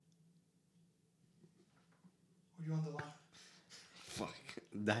you want the lamp? Fuck.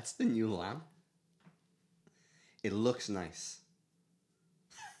 That's the new lamp? It looks nice.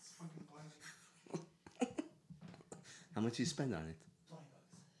 It's fucking blinding. How much you spend on it?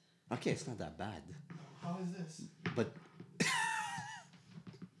 $20. Okay, it's not that bad. How is this? But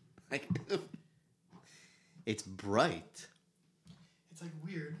like, it's bright, It's like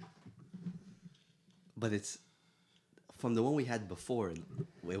weird. but it's from the one we had before.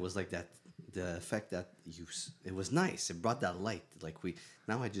 It was like that. The effect that it was nice. It brought that light. Like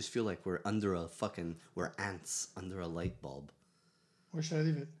now I just feel like we're ants under a light bulb. Where should I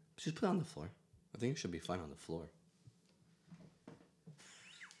leave it? Just put it on the floor. I think it should be fine on the floor.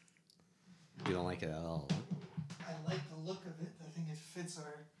 You don't like it at all. Huh? I like the look of it. I think it fits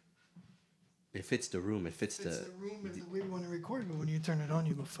It fits the room. It fits the room and the way we want to record. But when you turn it on,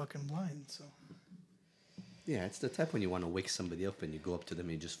 you go fucking blind. So. Yeah, it's the type when you want to wake somebody up and you go up to them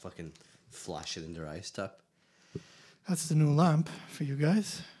and you just fucking flash it in their eyes top. That's the new lamp for you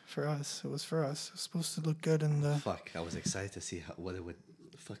guys. For us, it was for us. It was supposed to look good in the. Fuck! I was excited to see how it would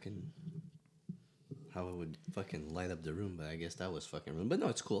light up the room, but I guess that was fucking rude. But no,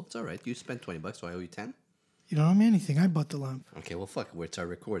 it's cool. It's all right. You spent $20, so I owe you 10. You don't owe me anything. I bought the lamp. Okay, well, fuck. It's our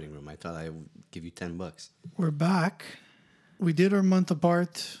recording room. I thought I would give you $10. We're back. We did our month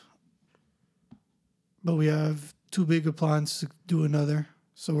apart, but we have too big of plans to do another.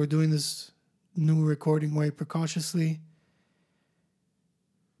 So we're doing this new recording way precautiously.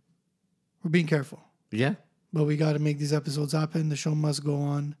 We're being careful. Yeah. But we got to make these episodes happen. The show must go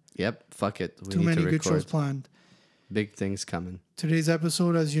on. Yep. Fuck it. We Too need many to good shows record. planned. Big things coming. Today's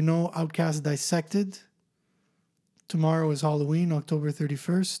episode, as you know, Outcast Dissected. Tomorrow is Halloween, October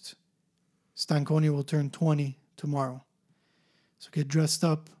 31st. Stankonia will turn 20 tomorrow. So get dressed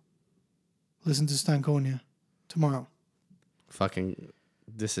up. Listen to Stankonia tomorrow. Fucking,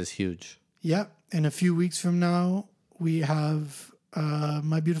 this is huge. Yep. In a few weeks from now, we have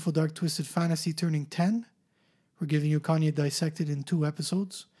My Beautiful Dark Twisted Fantasy turning 10. We're giving you Kanye Dissected in 2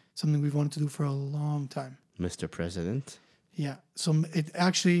 episodes. Something we've wanted to do for a long time. Mr. President. Yeah. So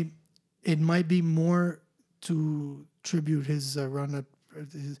it might be more to tribute his run at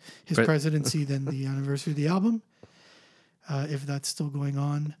his presidency than the anniversary of the album. If that's still going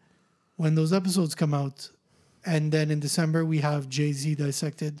on. When those episodes come out. And then in December, we have Jay-Z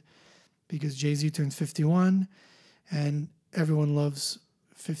Dissected. Because Jay-Z turns 51. And everyone loves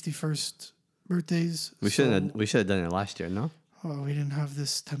 51st birthdays. We should have done it last year, no? Oh, we didn't have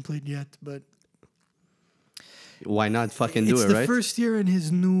this template yet, but why not fucking do it, right? It's the first year in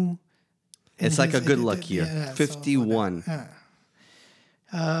his new. It's like a good luck year. Yeah, 51. So,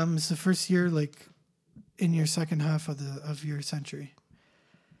 it's the first year, like, in your second half of your century.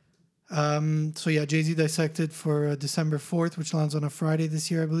 So yeah, Jay-Z Dissected for December 4th, which lands on a Friday this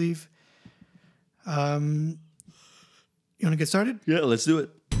year, I believe. You want to get started? Yeah, let's do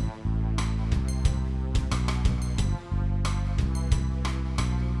it.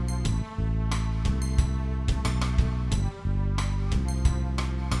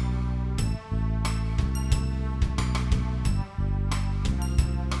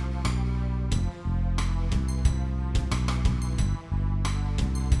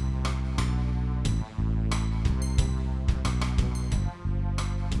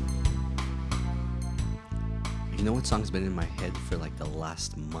 You know what song's been in my head for like the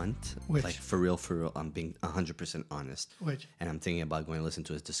last month? Which? Like for real, I'm being 100% honest. Which? And I'm thinking about going to listen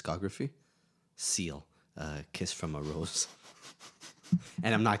to his discography. Seal, Kiss from a Rose.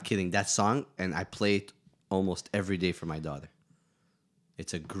 And I'm not kidding. That song, and I play it almost every day for my daughter.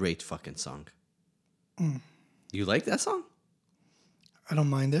 It's a great fucking song. You like that song? I don't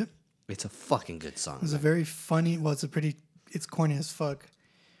mind it. It's a fucking good song. It's a very funny. Well, it's corny as fuck.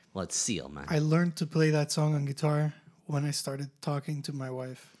 Well, it's Seal, man. I learned to play that song on guitar when I started talking to my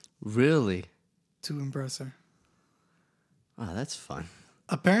wife Really? to impress her. Oh, that's fun.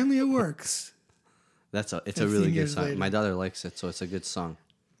 Apparently it works. It's a 15 really good years song. later. My daughter likes it, so it's a good song.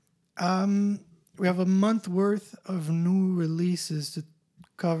 We have a month worth of new releases to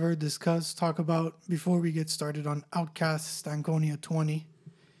cover, discuss, talk about before we get started on Outcast Stankonia 20.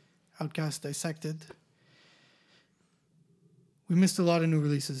 Outcast Dissected. We missed a lot of new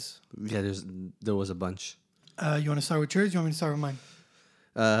releases. Yeah, there was a bunch. You want to start with yours? You want me to start with mine?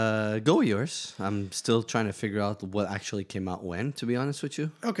 Go with yours. I'm still trying to figure out what actually came out when, to be honest with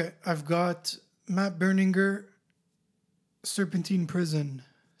you. Okay, I've got Matt Berninger, Serpentine Prison,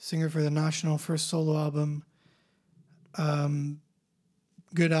 singer for The National, first solo album.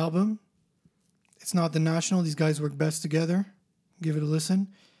 Good album. It's not The National. These guys work best together. Give it a listen.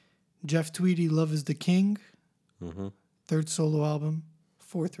 Jeff Tweedy, Love is the King. Mm-hmm. Third solo album.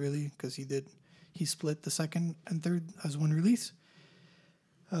 Fourth, really, because he he split the second and third as one release.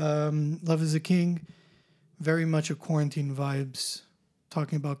 Love is a King, very much a quarantine vibes,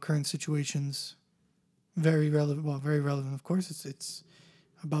 talking about current situations. Very relevant. Well, very relevant, of course. It's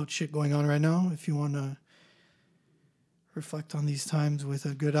about shit going on right now. If you want to reflect on these times with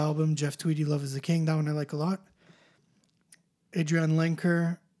a good album, Jeff Tweedy, Love is the King. That one I like a lot. Adrian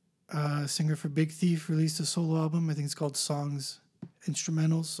Lenker, singer for Big Thief, released a solo album. I think it's called Songs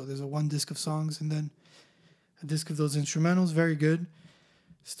Instrumentals. So there's a one disc of songs and then a disc of those instrumentals. Very good.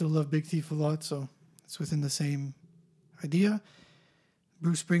 Still love Big Thief a lot, so it's within the same idea.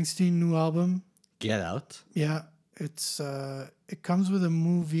 Bruce Springsteen, new album. Get Out. Yeah, it's it comes with a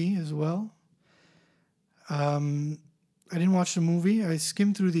movie as well. I didn't watch the movie. I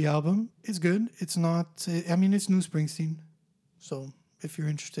skimmed through the album. It's good. It's not. I mean, it's new Springsteen. So if you're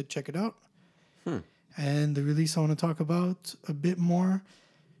interested, check it out. And the release I want to talk about a bit more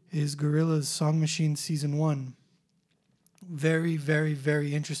is Gorillaz Song Machine Season 1. Very, very,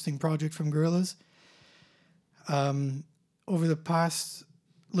 very interesting project from Gorillaz. Over the past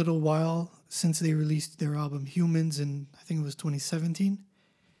little while, since they released their album Humans in, I think it was 2017,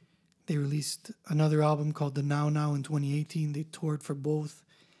 they released another album called The Now Now in 2018. They toured for both.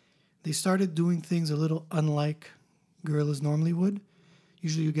 They started doing things a little unlike Gorillaz normally would.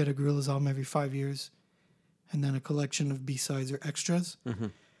 Usually you get a Gorillaz album every 5 years and then a collection of B-sides or extras.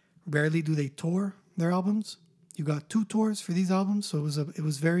 Rarely do they tour their albums. You got 2 tours for these albums, so it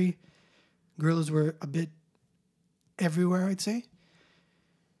was very... Gorillaz were a bit everywhere, I'd say.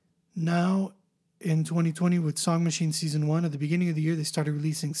 Now, in 2020, with Song Machine Season 1, at the beginning of the year, they started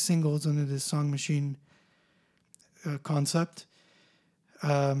releasing singles under this Song Machine concept.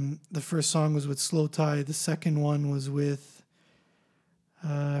 The first song was with Slow Tie. The second one was with...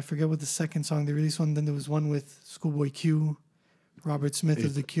 I forget what the second song they released one. Then there was one with Schoolboy Q, Robert Smith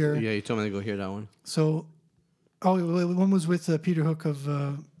of The Cure. Yeah, you told me to go hear that one. So... one was with Peter Hook of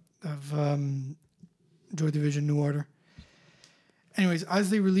Joy Division, New Order. Anyways,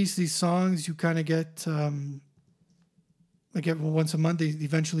 as they release these songs, you kind of get, once a month, they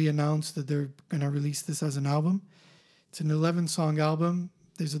eventually announce that they're going to release this as an album. It's an 11-song album.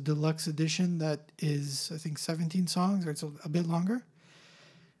 There's a deluxe edition that is, I think, 17 songs, or it's a bit longer.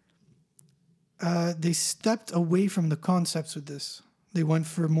 They stepped away from the concepts with this. They went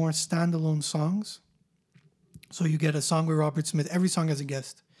for more standalone songs. So you get a song with Robert Smith. Every song has a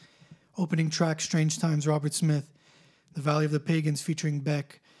guest. Opening track, Strange Times, Robert Smith. The Valley of the Pagans featuring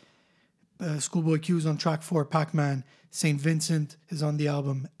Beck. Schoolboy Q is on track 4, Pac-Man. St. Vincent is on the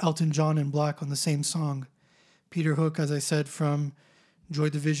album. Elton John and Black on the same song. Peter Hook, as I said, from Joy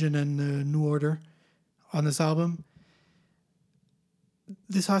Division and New Order on this album.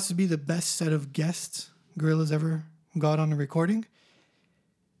 This has to be the best set of guests Gorillaz ever got on a recording.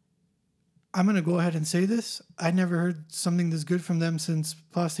 I'm going to go ahead and say this. I never heard something this good from them since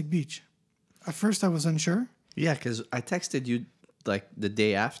Plastic Beach. At first, I was unsure. Yeah, because I texted you like the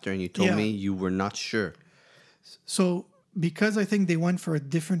day after and you told me you were not sure. So, because I think they went for a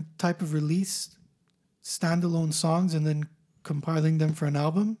different type of release, standalone songs and then compiling them for an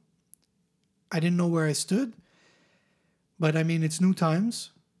album, I didn't know where I stood. But I mean, it's new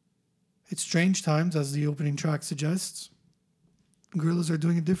times. It's strange times, as the opening track suggests. Gorillaz are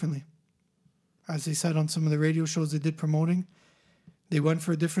doing it differently. As they said on some of the radio shows they did promoting, they went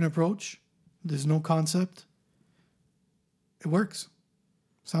for a different approach. There's no concept. It works.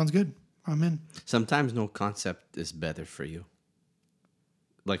 Sounds good. I'm in. Sometimes no concept is better for you.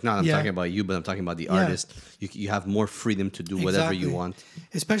 Like, not I'm talking about you, but I'm talking about the artist. You have more freedom to do whatever you want.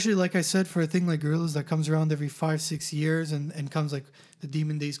 Especially, like I said, for a thing like Gorillaz that comes around every 5-6 years and comes like the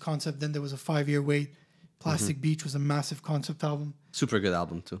Demon Days concept. Then there was a 5-year wait. Plastic Beach was a massive concept album. Super good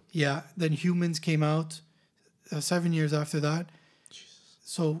album, too. Yeah. Then Humans came out 7 years after that. Jesus.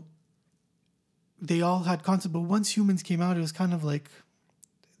 So they all had concept. But once Humans came out, it was kind of like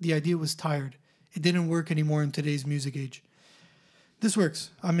the idea was tired. It didn't work anymore in today's music age. This works.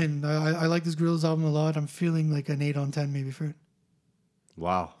 I'm in. I like this Gorillaz album a lot. I'm feeling like an 8 on 10 maybe for it.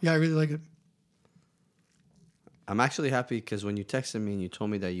 Wow. Yeah, I really like it. I'm actually happy because when you texted me and you told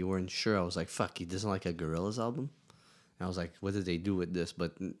me that you weren't sure, I was like, fuck, he doesn't like a Gorillaz album? And I was like, what did they do with this?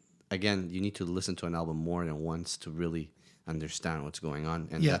 But again, you need to listen to an album more than once to really understand what's going on.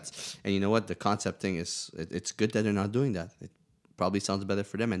 And and you know what? The concept thing is, it's good that they're not doing that. It probably sounds better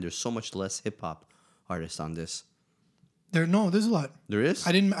for them. And there's so much less hip-hop artists on this. There's a lot. There is?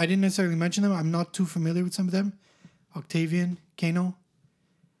 I didn't necessarily mention them. I'm not too familiar with some of them. Octavian, Kano.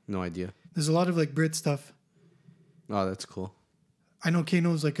 No idea. There's a lot of like Brit stuff. Oh, that's cool. I know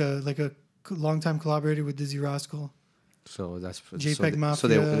Kano's like a longtime collaborator with Dizzy Rascal. So that's JPEG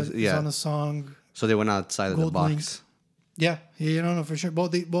Mafia is on a song. So they went outside of the Gold box. linked. Yeah, no, for sure.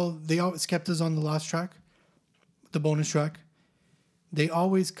 They always kept us on the last track, the bonus track. They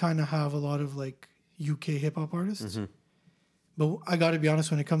always kind of have a lot of like UK hip hop artists. Mm-hmm. But I got to be honest,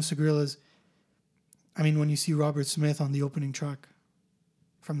 when it comes to Gorillaz, I mean, when you see Robert Smith on the opening track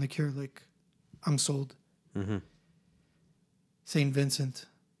from The Cure, like, I'm sold. Mm-hmm. St. Vincent.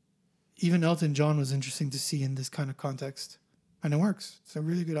 Even Elton John was interesting to see in this kind of context. And it works. It's a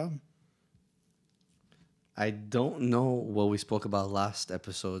really good album. I don't know what we spoke about last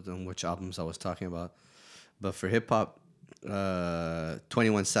episode and which albums I was talking about. But for hip hop,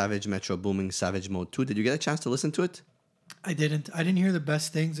 21 Savage, Metro Booming, Savage Mode 2. Did you get a chance to listen to it? I didn't. I didn't hear the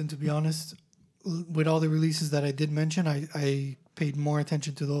best things. And to be honest, with all the releases that I did mention, I paid more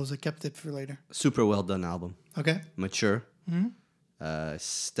attention to those. I kept it for later. Super well done album. Okay. Mature.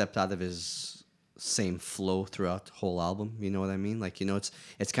 Stepped out of his same flow throughout the whole album. You know what I mean? Like,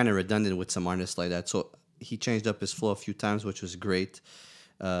 it's kind of redundant with some artists like that. So he changed up his flow a few times, which was great.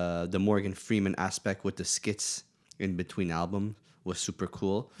 The Morgan Freeman aspect with the skits in between albums was super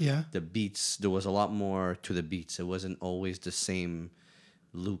cool. Yeah. The beats, there was a lot more to the beats. It wasn't always the same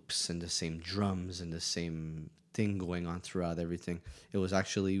loops and the same drums and the same thing going on throughout everything. It was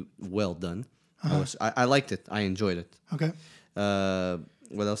actually well done. I liked it. I enjoyed it. Okay.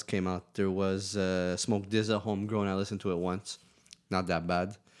 What else came out? There was Smoke DZA, Homegrown. I listened to it once. Not that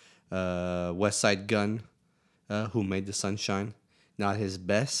bad. West Side Gun, Who Made the Sunshine. Not his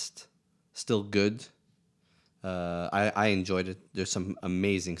best. Still good. I enjoyed it. There's some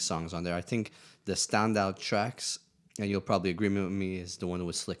amazing songs on there. I think the standout tracks, and you'll probably agree with me, is the one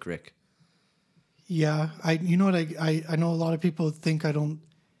with Slick Rick. Yeah. You know what? I know a lot of people think I don't.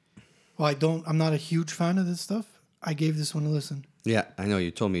 Well, I'm not a huge fan of this stuff. I gave this one a listen. Yeah, I know. You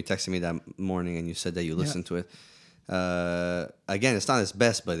told me, you texted me that morning and you said that you listened to it. Again, it's not his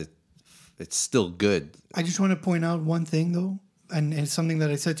best, but it's still good. I just want to point out one thing, though, and it's something that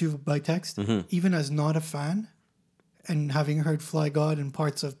I said to you by text. Mm-hmm. Even as not a fan, and having heard Fly God and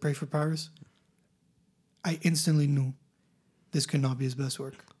parts of Pray for Paris, I instantly knew this could not be his best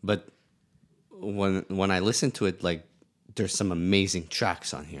work. But when I listened to it, like, there's some amazing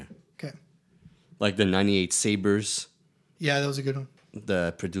tracks on here. Okay. Like the 98 Sabres. Yeah, that was a good one.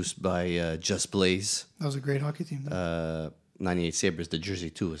 Produced by Just Blaze. That was a great hockey team. 98 Sabres, the jersey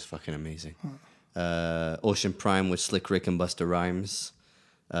too is fucking amazing. Ocean Prime with Slick Rick and Busta Rhymes.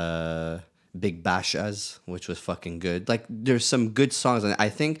 Big Bashas, which was fucking good. Like, there's some good songs, and I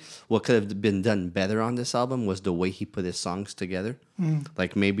think what could have been done better on this album was the way he put his songs together.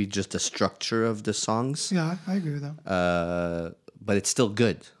 Like, maybe just the structure of the songs. Yeah, I agree with that. But it's still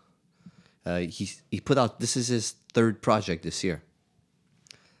good. He put out, this is his third project this year.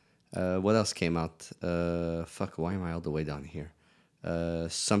 What else came out? Why am I all the way down here?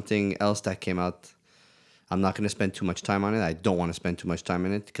 Something else that came out. I'm not going to spend too much time on it. I don't want to spend too much time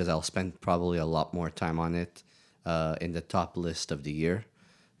on it because I'll spend probably a lot more time on it in the top list of the year.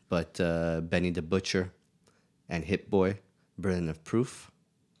 But Benny the Butcher and Hit Boy, Burden of Proof.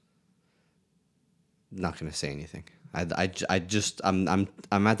 Not going to say anything. I'm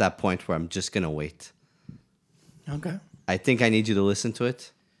at that point where I'm just going to wait. Okay. I think I need you to listen to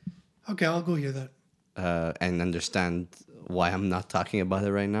it. Okay, I'll go hear that. And understand why I'm not talking about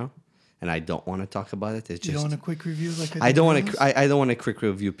it right now. And I don't want to talk about it. It's just, you don't want a quick review like I don't want to. I don't want a quick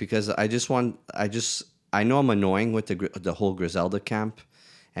review because I know I'm annoying with the whole Griselda camp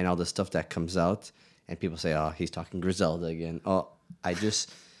and all the stuff that comes out, and people say, "Oh, he's talking Griselda again." Oh, and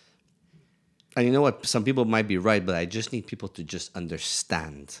you know what? Some people might be right, but I just need people to just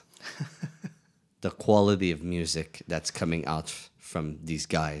understand the quality of music that's coming out from these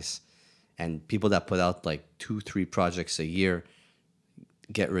guys, and people that put out like 2-3 projects a year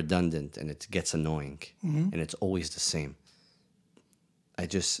get redundant and it gets annoying, and it's always the same.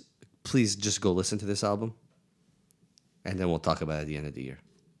 Please just go listen to this album, and then we'll talk about it at the end of the year.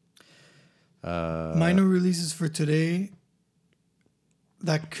 Minor releases for today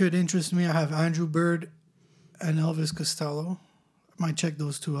that could interest me. I have Andrew Bird and Elvis Costello. I might check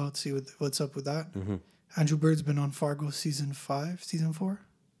those two out, see what's up with that. Andrew Bird's been on Fargo season 4.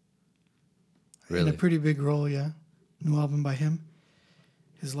 Really? In a pretty big role, yeah. New album by him.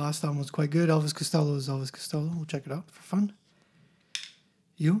 His last album was quite good. Elvis Costello is Elvis Costello. We'll check it out for fun.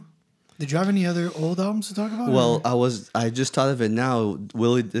 You? Did you have any other old albums to talk about? Well, I just thought of it now.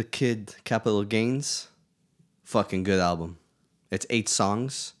 Willie the Kid, Capital Gains. Fucking good album. It's 8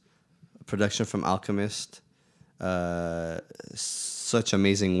 songs. Production from Alchemist. Such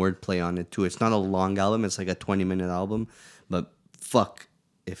amazing wordplay on it, too. It's not a long album. It's like a 20-minute album. But fuck,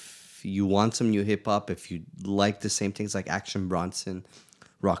 if you want some new hip-hop, if you like the same things like Action Bronson,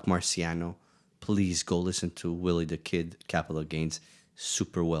 Rock Marciano, please go listen to Willie the Kid, Capital Gains.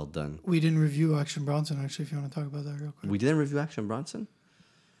 Super well done. We didn't review Action Bronson, actually, if you want to talk about that real quick. We didn't review Action Bronson?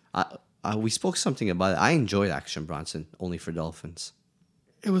 We spoke something about it. I enjoyed Action Bronson, Only for Dolphins.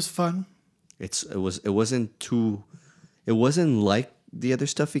 It was fun. It wasn't like the other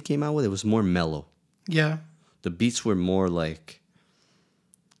stuff he came out with. It was more mellow. Yeah. The beats were more like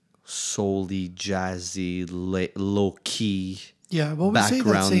soul-y, jazzy, low key. Yeah, well, we say that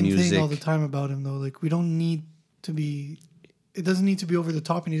Background same music. thing all the time about him, though. Like, we don't need to be. It doesn't need to be over the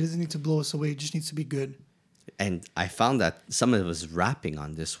top, and he doesn't need to blow us away. It just needs to be good. And I found that some of his rapping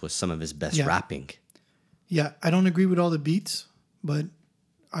on this was some of his best Yeah. rapping. Yeah, I don't agree with all the beats, but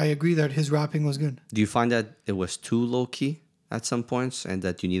I agree that his rapping was good. Do you find that it was too low key at some points, and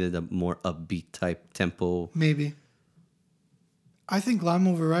that you needed a more upbeat type tempo, Maybe. I think Lamb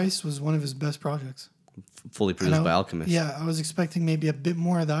Over Rice was one of his best projects. fully And produced I- by Alchemist? Yeah, I was expecting maybe a bit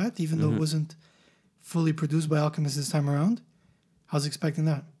more of that, even though it wasn't fully produced by Alchemist this time around. I was expecting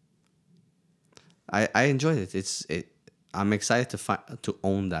that. I enjoyed it. I'm excited to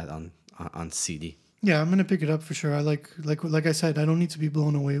own that on CD. Yeah, I'm gonna pick it up for sure. I like I said, I don't need to be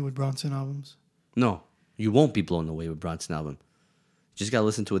blown away with Bronson albums. No, you won't be blown away with Bronson album. You just gotta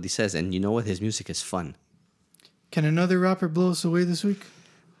listen to what he says, and you know what? His music is fun. Can another rapper blow us away this week?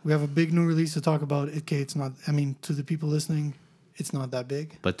 We have a big new release to talk about. Okay, it's not. I mean, to the people listening, it's not that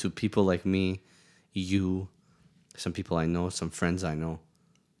big. But to people like me, you, some people I know, some friends I know,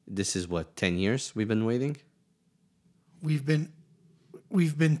 this is what, 10 years we've been waiting? We've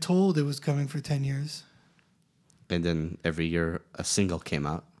been told it was coming for 10 years, And then every year a single came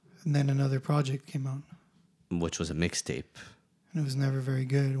out, and then another project came out, which was a mixtape. and it was never very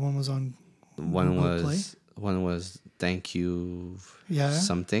good. One was on One Google was one was Thank You Yeah.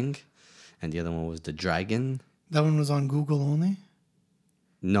 something, and the other one was The Dragon. That one was on Google only.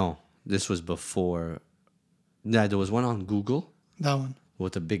 No, this was before. Yeah, there was one on Google That one.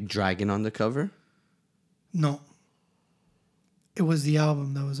 with a big dragon on the cover. No. It was the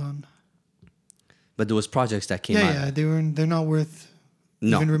album that was on. But there was projects that came out. Yeah. They're not worth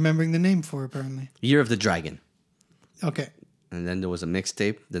No, even remembering the name for, apparently. Year of the Dragon. Okay. And then there was a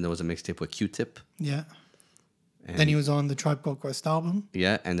mixtape. Then there was a mixtape with Q-Tip. Yeah. And Then he was on the Tribe Called Quest album.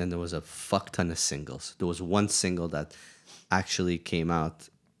 yeah, and then there was a fuck ton of singles. There was one single that actually came out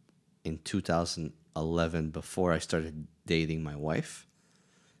in 2011 before I started dating my wife,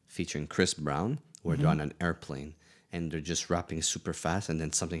 featuring Chris Brown, where they're on an airplane and they're just rapping super fast, and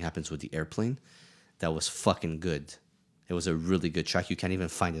then something happens with the airplane. That was fucking good. It was a really good track. You can't even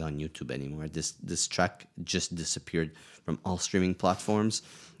find it on YouTube anymore. This track just disappeared from all streaming platforms,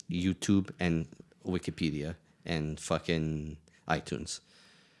 YouTube and Wikipedia and fucking iTunes.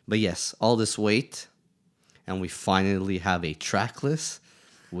 But yes, all this wait, and we finally have a track list.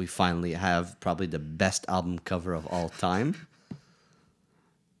 We finally have probably the best album cover of all time.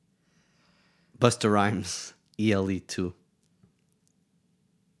 Busta Rhymes, ELE2.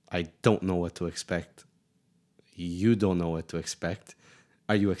 I don't know what to expect. You don't know what to expect.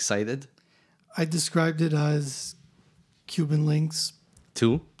 Are you excited? I described it as Cuban Links.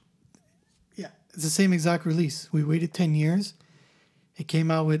 2? Yeah. It's the same exact release. We waited 10 years. It came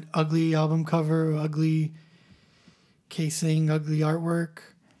out with ugly album cover, ugly casing, ugly artwork.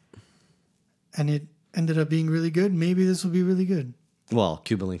 And it ended up being really good. Maybe this will be really good. Well,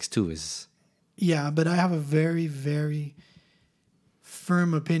 Cuban Links 2 is... Yeah, but I have a very, very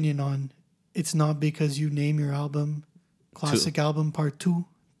firm opinion on it's not because you name your album Classic Album Part 2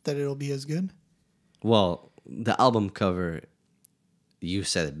 that it'll be as good. Well, the album cover, you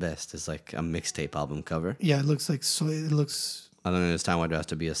said it best, is like a mixtape album cover. Yeah, it looks like so. It looks. I don't understand why there has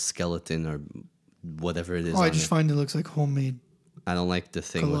to be a skeleton or whatever it is. Oh, I on just it. find it looks like homemade. I don't like the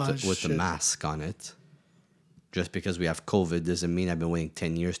thing with collage the shit. mask on it. Just because we have COVID doesn't mean I've been waiting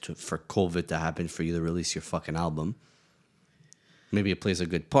 10 years for COVID to happen for you to release your fucking album. Maybe it plays a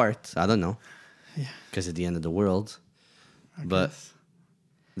good part. I don't know. Yeah. Because at the end of the world. But guess.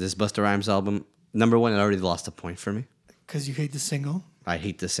 this Busta Rhymes album, number one, it already lost a point for me. Because you hate the single. I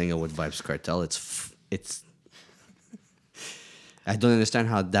hate the single with Vibes Cartel. It's. I don't understand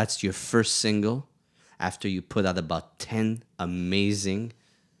how that's your first single after you put out about 10 amazing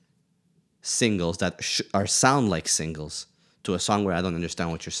singles that are sound like singles to a song where I don't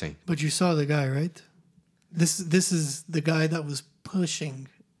understand what you're saying. But you saw the guy, right? This is the guy that was pushing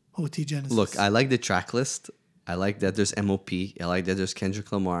OT Genesis. Look, I like the track list. I like that there's MOP. I like that there's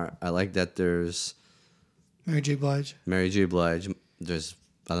Kendrick Lamar. I like that there's Mary J. Blige. Mary J. Blige. There's,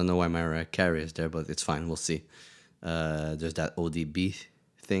 I don't know why Mariah Carey is there, but it's fine. We'll see. There's that ODB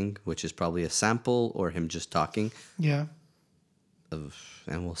thing, which is probably a sample or him just talking. Yeah.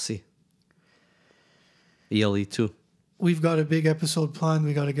 And we'll see. ELE2. We've got a big episode planned.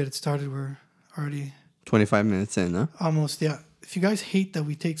 We got to get it started. We're already 25 minutes in, huh? almost, yeah. If you guys hate that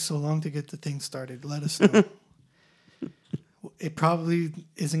we take so long to get the thing started, let us know. It probably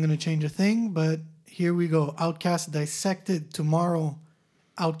isn't going to change a thing, but here we go. Outcast Dissected. Tomorrow,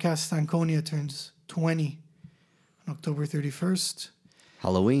 Outcast Stankonia turns 20 on October 31st.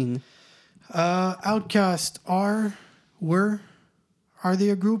 Halloween. Outcast are they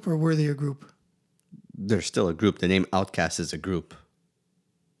a group or were they a group? They're still a group. The name Outcast is a group.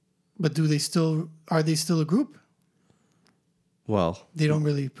 But are they still a group? Well, They don't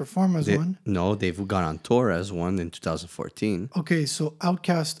really perform as one. No, they've gone on tour as one in 2014. Okay, so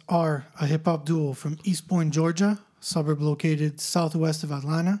Outkast are a hip-hop duo from East Point, Georgia, suburb located southwest of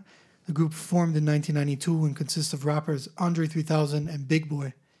Atlanta. The group formed in 1992 and consists of rappers Andre 3000 and Big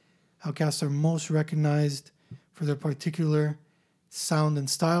Boy. Outkast are most recognized for their particular sound and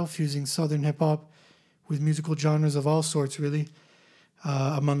style, fusing southern hip-hop with musical genres of all sorts, really.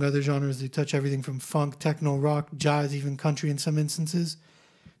 Among other genres, they touch everything from funk, techno, rock, jazz, even country in some instances.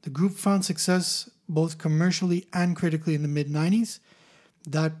 The group found success both commercially and critically in the mid-90s.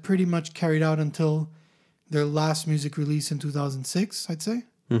 That pretty much carried out until their last music release in 2006, I'd say.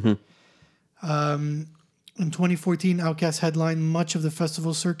 Mm-hmm. In 2014, Outkast headlined much of the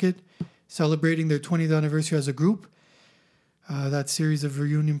festival circuit, celebrating their 20th anniversary as a group. That series of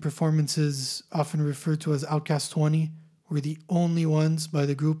reunion performances, often referred to as Outkast 20, were the only ones by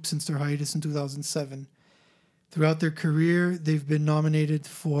the group since their hiatus in 2007. Throughout their career, they've been nominated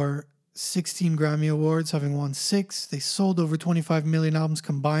for 16 Grammy Awards, having won 6. They sold over 25 million albums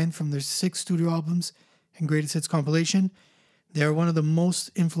combined from their 6 studio albums and greatest hits compilation. They are one of the most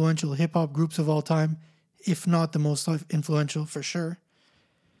influential hip-hop groups of all time, if not the most influential for sure.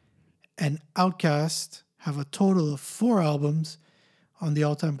 And Outkast have a total of 4 albums on the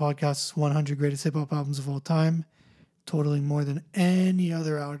All Time Podcast's 100 Greatest Hip Hop Albums of All Time, totaling more than any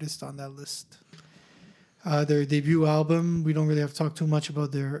other artist on that list. Their debut album, we don't really have to talk too much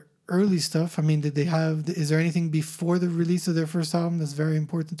about their early stuff. I mean, is there anything before the release of their first album that's very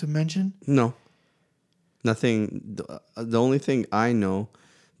important to mention? No. Nothing. The only thing I know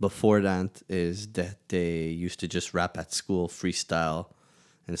before that is that they used to just rap at school, freestyle,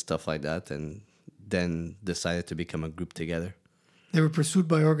 and stuff like that, and then decided to become a group together. They were pursued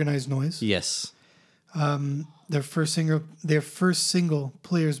by Organized Noise. Yes. Their first single,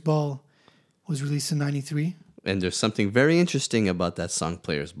 Players Ball, was released in 93. And there's something very interesting about that song,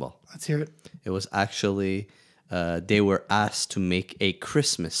 Players Ball. Let's hear it. It was actually, they were asked to make a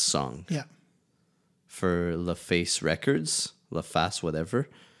Christmas song. Yeah. For LaFace Records, LaFace, whatever.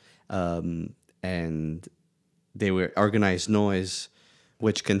 And they were Organized Noise,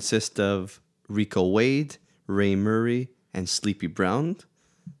 which consists of Rico Wade, Ray Murray, and Sleepy Brown.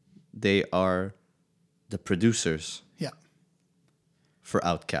 They are the producers. Yeah. For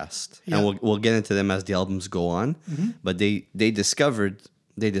Outkast. Yeah. And we'll get into them as the albums go on. Mm-hmm. But they discovered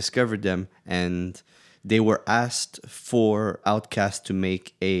them, and they were asked for Outkast to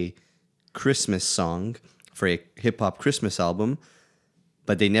make a Christmas song for a hip hop Christmas album,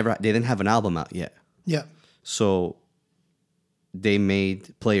 but they didn't have an album out yet. Yeah. So they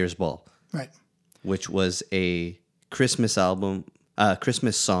made Players Ball, Right. which was a Christmas album,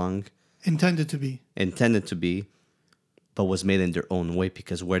 Christmas song Intended to be, but was made in their own way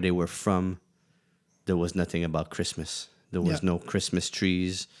because where they were from, there was nothing about Christmas. There was no Christmas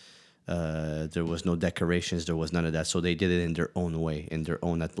trees. There was no decorations. There was none of that. So they did it in their own way, in their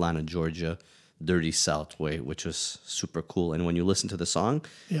own Atlanta, Georgia, Dirty South way, which was super cool. And when you listen to the song,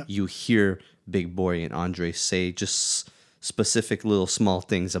 you hear Big Boy and Andre say just specific little small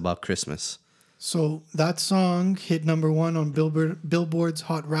things about Christmas. So that song hit #1 on Billboard's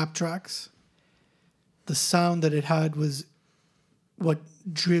Hot Rap Tracks. The sound that it had was what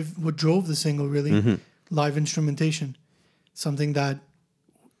drove the single, really. Mm-hmm. Live instrumentation. Something that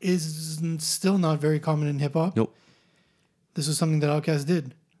is still not very common in hip-hop. Nope. This was something that Outkast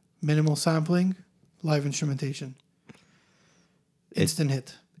did. Minimal sampling, live instrumentation. Instant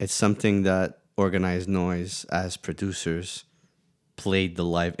hit. It's something that Organized Noise, as producers, played the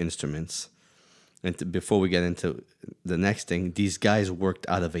live instruments. And before we get into the next thing, these guys worked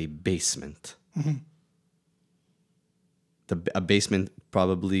out of a basement. Mm-hmm. A basement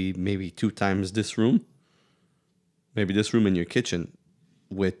probably maybe 2 times this room. Maybe this room in your kitchen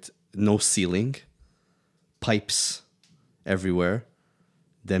with no ceiling, pipes everywhere.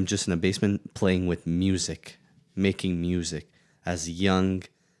 Them just in a basement playing with music, making music as young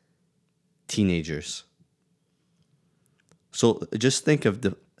teenagers. So just think of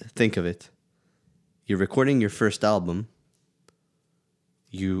it. You're recording your first album.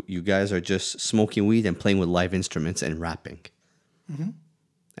 you guys are just smoking weed and playing with live instruments and rapping.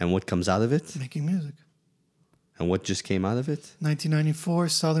 And what comes out of it? Making music. And what just came out of it? 1994,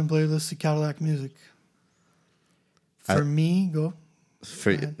 Southern Playlist of Cadillac Music. For me, go.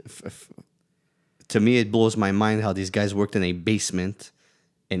 To me, it blows my mind how these guys worked in a basement,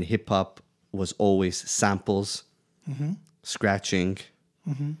 and hip hop was always samples, scratching.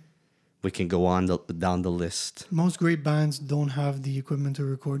 We can go on down the list. Most great bands don't have the equipment to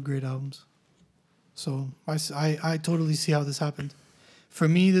record great albums. So I totally see how this happened. For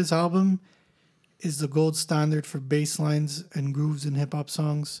me, this album is the gold standard for bass lines and grooves in hip-hop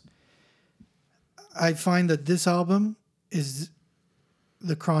songs. I find that this album is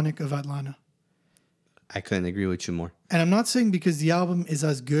the Chronic of Atlanta. I couldn't agree with you more. And I'm not saying because the album is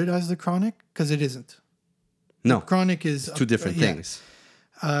as good as the Chronic, because it isn't. No. Chronic is... Two different things.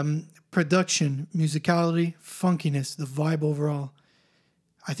 Production, musicality, funkiness, the vibe overall.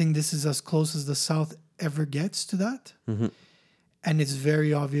 I think this is as close as the South ever gets to that. And it's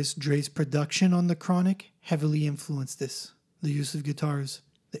very obvious Dre's production on the Chronic heavily influenced this. The use of guitars,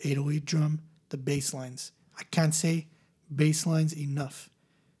 the 808 drum, the bass lines. I can't say bass lines enough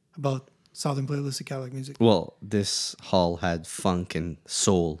about Southern Playlist of Cadillac Music. Well, this hall had funk and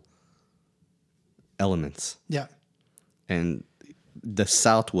soul elements. Yeah. And the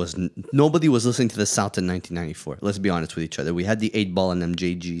South was... Nobody was listening to the South in 1994. Let's be honest with each other. We had the 8-Ball and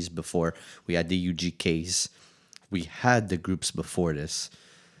MJGs before. We had the UGKs. We had the groups before this,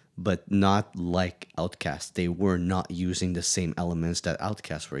 but not like Outkast. They were not using the same elements that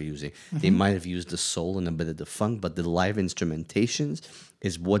Outkast were using. They might have used the soul and a bit of the funk, but the live instrumentations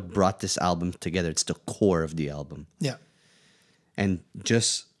is what brought this album together. It's the core of the album. Yeah. And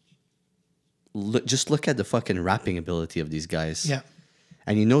just look at the fucking rapping ability of these guys. Yeah.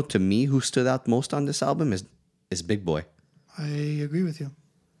 And you know, to me, who stood out most on this album is Big Boy. I agree with you.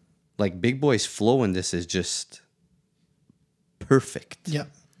 Like, Big Boy's flow in this is just... perfect. Yeah.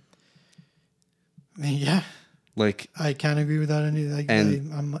 Yeah. Like, I can't agree with that.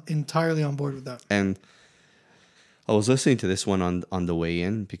 I'm entirely on board with that. And I was listening to this one on the way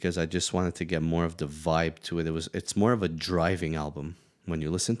in because I just wanted to get more of the vibe to it. It's more of a driving album when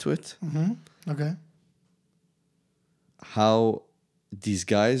you listen to it. Okay. How these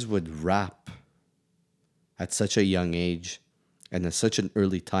guys would rap at such a young age and at such an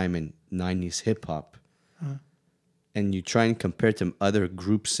early time in 90s hip hop. And you try and compare to other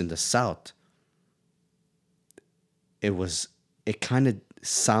groups in the South, it kind of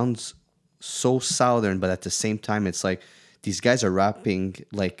sounds so Southern, but at the same time, it's like these guys are rapping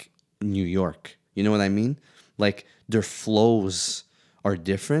like New York. You know what I mean? Like, their flows are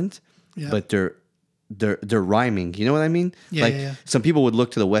different, but they're rhyming. You know what I mean? Yeah, like, yeah. some people would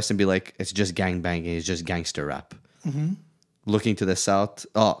look to the West and be like, it's just gangbanging, it's just gangster rap. Looking to the South,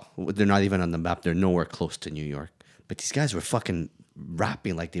 they're not even on the map. They're nowhere close to New York. But these guys were fucking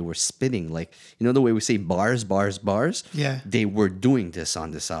rapping like they were spitting. Like, you know the way we say bars, bars, bars? Yeah. They were doing this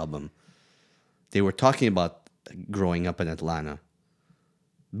on this album. They were talking about growing up in Atlanta.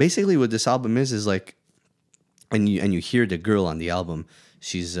 Basically, what this album is like, and you hear the girl on the album.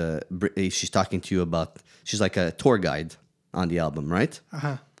 She's talking to you about. She's like a tour guide on the album, right?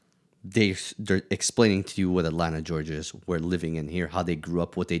 They're explaining to you what Atlanta, Georgia is. We're living in here, how they grew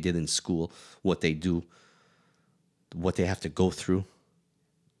up, what they did in school, what they do, what they have to go through.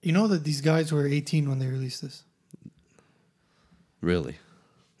 You know that these guys were 18 when they released this? Really?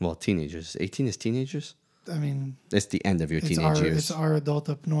 Well, teenagers. 18 is teenagers? I mean... It's the end of your teenage years. It's our adult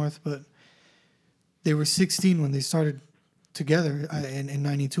up north, but they were 16 when they started together in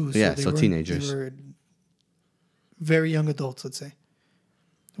 92. So teenagers. They were very young adults, let's say.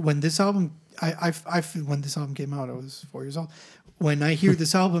 When this album... when this album came out, I was 4 years old. When I hear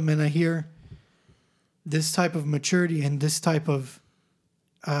this album and I hear... this type of maturity and this type of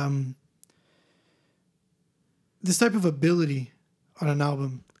ability on an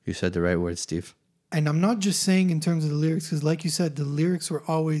album. You said the right word, Steve. And I'm not just saying in terms of the lyrics, because like you said, the lyrics were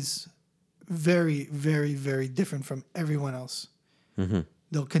always very, very, very different from everyone else.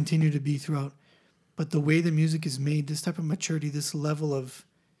 They'll continue to be throughout. But the way the music is made, this type of maturity, this level of...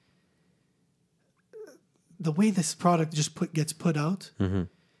 the way this product just gets put out...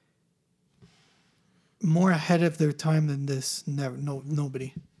 more ahead of their time than this.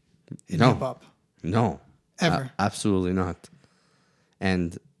 Nobody in hip hop. No, ever. Absolutely not.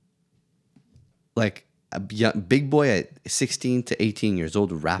 And like Big Boy at 16 to 18 years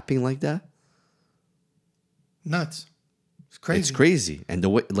old rapping like that. Nuts. It's crazy. It's crazy. And the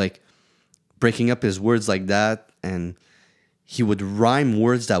way, like, breaking up his words like that, and he would rhyme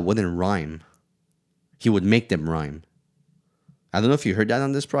words that wouldn't rhyme. He would make them rhyme. I don't know if you heard that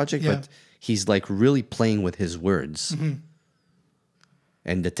on this project, Yeah. but he's like really playing with his words.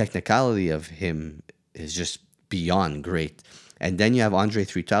 And the technicality of him is just beyond great. And then you have Andre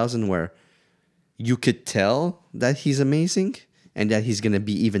 3000, where you could tell that he's amazing and that he's going to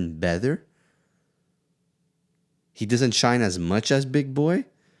be even better. He doesn't shine as much as Big Boy,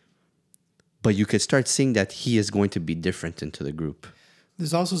 but you could start seeing that he is going to be different into the group.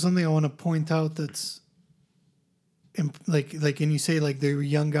 There's also something I want to point out that's like, and you say like they were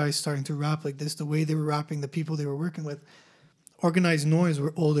young guys starting to rap like this. The way they were rapping, the people they were working with, Organized Noise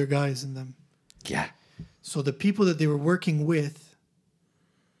were older guys than them. Yeah. So the people that they were working with,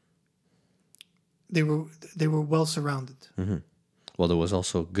 they were well surrounded. Well, there was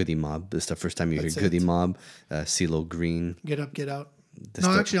also Goody Mob. This is the first time you That's hear Goody it. Mob, CeeLo Green. Get Up, Get Out. The No,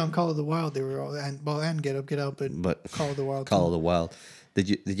 stuff- actually, on Call of the Wild, they were all and Get Up, Get Out, but Call of the Wild. Call too. of the Wild. Did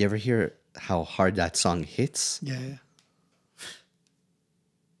you ever hear how hard that song hits? Yeah.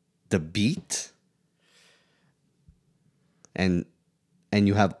 The beat, and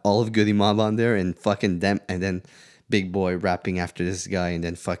you have all of Goody Mob on there, and fucking them, and then Big Boy rapping after this guy, and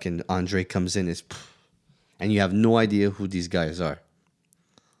then fucking Andre comes in, and you have no idea who these guys are.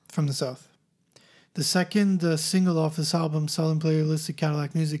 From the South. The second single off this album, Southern Playalistic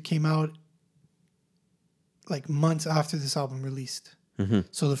Cadillac Music, came out like months after this album released.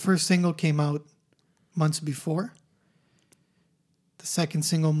 So the first single came out months before. The second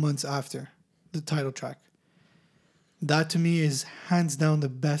single months after the title track. That to me is hands down the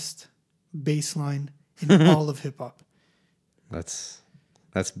best bass line in all of hip hop. That's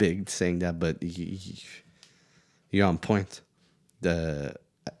big saying that, but you're on point. The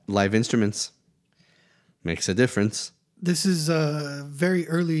live instruments makes a difference. This is very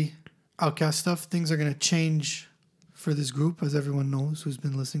early Outkast stuff. Things are going to change for this group, as everyone knows who's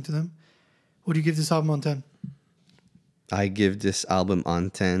been listening to them. What do you give this album on 10? I give this album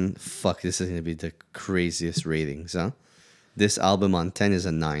on 10. Fuck, this is going to be the craziest ratings, huh? This album on 10 is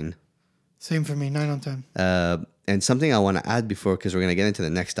a 9. Same for me, 9 on 10. And something I want to add before, because we're going to get into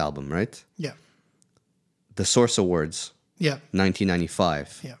the next album, right? Yeah. The Source Awards, Yeah.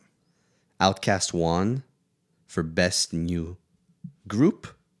 1995. Yeah. Outkast won for Best New Group,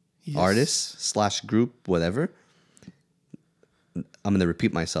 Yes. Artist / group, whatever. I'm going to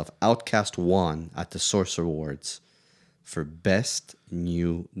repeat myself. Outkast won at the Source Awards for Best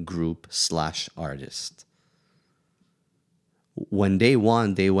New Group / Artist. When they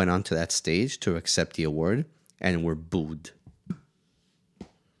won, they went onto that stage to accept the award and were booed.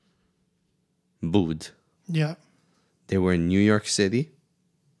 Booed. Yeah. They were in New York City.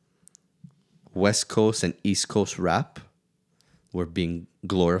 West Coast and East Coast rap were being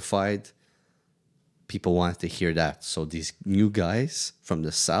glorified. People wanted to hear that. So these new guys from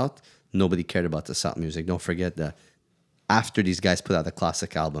the South, nobody cared about the South music. Don't forget that after these guys put out a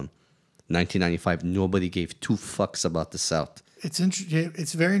classic album, 1995, nobody gave two fucks about the South.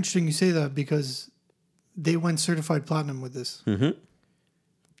 It's very interesting you say that because they went certified platinum with this. Mm-hmm.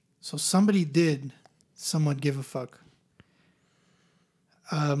 So somebody did somewhat give a fuck.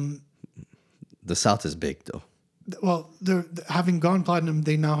 The South is big, though. Well, they're having gone platinum,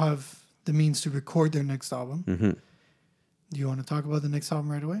 they now have the means to record their next album. Mm-hmm. Do you want to talk about the next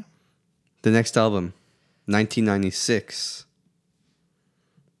album right away? The next album, 1996,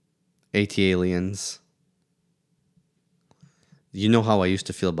 ATLiens. You know how I used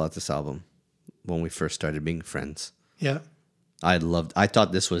to feel about this album when we first started being friends. Yeah. I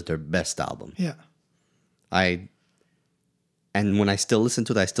thought this was their best album. Yeah. And when I still listen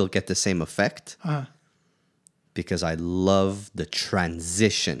to it, I still get the same effect because I love the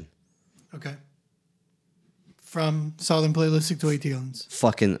transition. Okay. From Southern Playalistic to ATLiens.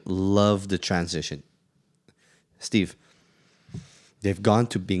 Fucking love the transition. Steve, they've gone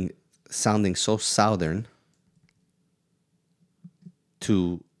to sounding so Southern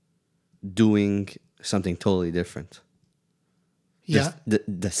to doing something totally different. Yeah.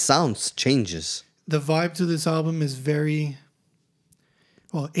 The sounds changes. The vibe to this album is very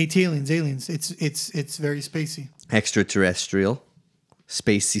aliens. It's very spacey. Extraterrestrial,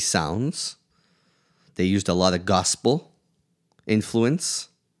 spacey sounds. They used a lot of gospel influence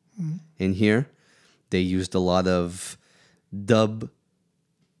in here. They used a lot of dub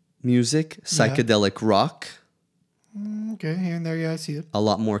music, psychedelic rock, Okay, here and there, yeah, I see it. a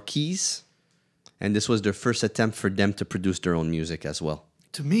lot more keys. And this was their first attempt for them to produce their own music as well.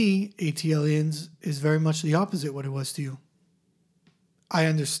 To me, ATLiens is very much the opposite what it was to you. I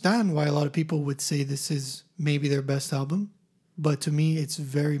understand why a lot of people would say this is maybe their best album, but to me, it's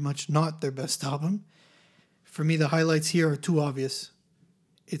very much not their best album. For me, the highlights here are too obvious.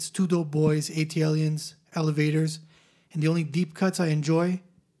 It's Two Dope Boys, ATLiens, Elevators, And the only deep cuts I enjoy,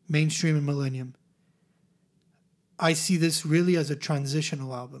 Mainstream and Millennium. I see this really as a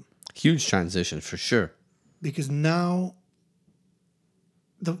transitional album. Huge transition for sure. Because now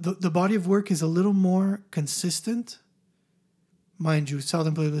the body of work is a little more consistent. Mind you,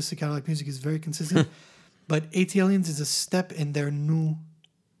 Southern Playalistic Cadillac Music is very consistent. But ATLiens is a step in their new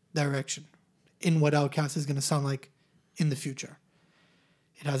direction in what Outkast is going to sound like in the future.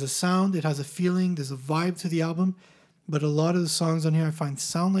 It has a sound, it has a feeling, there's a vibe to the album. But a lot of the songs on here I find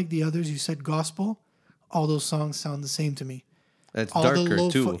sound like the others. You said gospel. All those songs sound the same to me. It's All darker the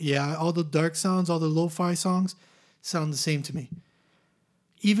too. Yeah, all the dark sounds, all the lo-fi songs sound the same to me.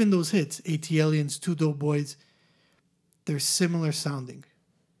 Even those hits, ATLiens, Two Dope Boys, they're similar sounding.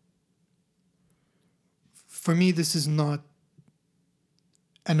 For me, this is not,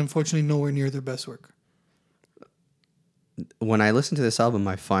 and unfortunately nowhere near their best work. When I listen to this album,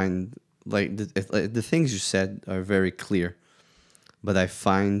 I find like the things you said are very clear, but I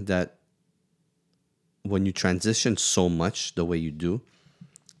find that when you transition so much the way you do,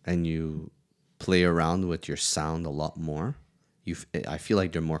 and you play around with your sound a lot more, I feel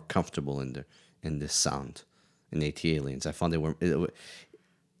like they're more comfortable in this sound. In ATLiens, I found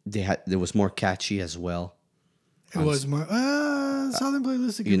there was more catchy as well. It was more Southern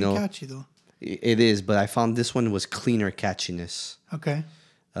Playalistic can be catchy though. It is, but I found this one was cleaner catchiness. Okay.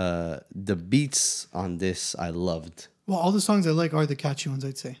 The beats on this I loved. Well, all the songs I like are the catchy ones,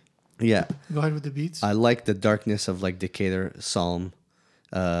 I'd say. Yeah. Go ahead with the beats. I like the darkness of like Decatur, Psalm,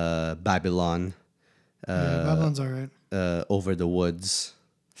 Babylon. Babylon's all right. Over the Woods.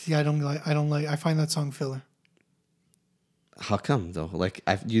 See, I find that song filler. How come though? Like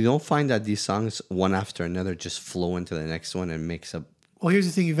you don't find that these songs one after another just flow into the next one and makes up. Well, here's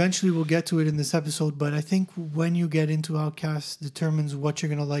the thing. Eventually, we'll get to it in this episode, but I think when you get into Outkast determines what you're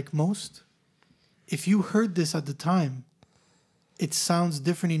gonna like most. If you heard this at the time, it sounds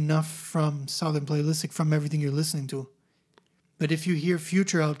different enough from Southern Playalistic from everything you're listening to. But if you hear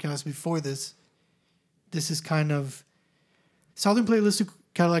future Outkast before this is kind of Southern Playalistic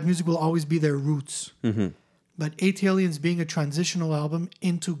Cadillac Music will always be their roots. Mm-hmm. But ATLiens being a transitional album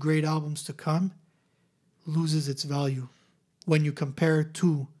into great albums to come loses its value when you compare it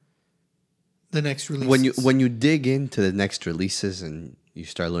to the next releases. When you dig into the next releases and you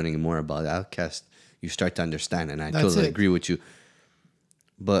start learning more about Outkast, you start to understand, and I totally agree with you.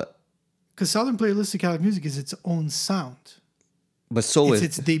 But because Southern Playalistic Cadillac Music is its own sound, but so it's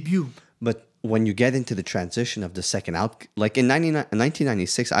its debut. But when you get into the transition of the second out, like in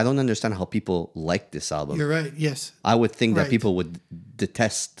 1996, I don't understand how people like this album. You're right. Yes, I would think that people would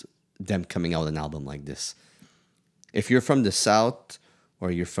detest them coming out an album like this. If you're from the South,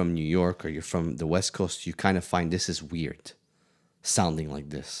 or you're from New York, or you're from the West Coast, you kind of find this is weird, sounding like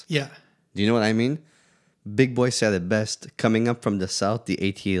this. Yeah. Do you know what I mean? Big Boy said it best. Coming up from the South, the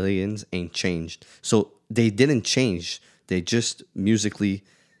ATLiens ain't changed. So they didn't change. They just musically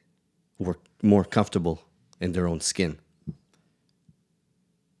were more comfortable in their own skin.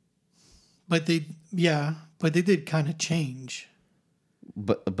 But they did kind of change.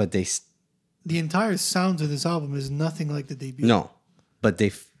 But the entire sound of this album is nothing like the debut. No, but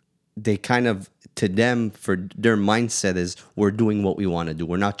they kind of, to them, for their mindset is we're doing what we want to do.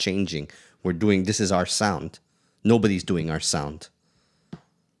 We're not changing. This is our sound. Nobody's doing our sound.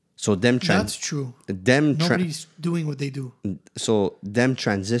 So that's true. Nobody's doing what they do. So them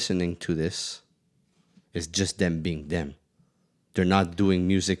transitioning to this is just them being them. They're not doing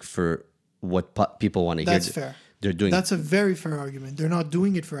music for what people want to hear. That's fair. That's a very fair argument. They're not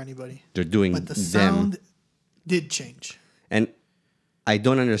doing it for anybody. They're doing but the sound did change. And I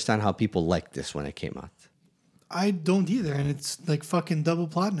don't understand how people like this when it came out. I don't either, and it's like fucking double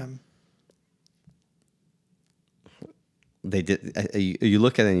platinum. They did. You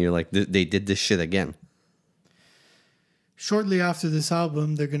look at it and you're like, they did this shit again. Shortly after this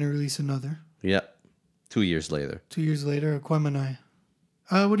album, they're gonna release another. Yeah, 2 years later. 2 years later, Aquemini.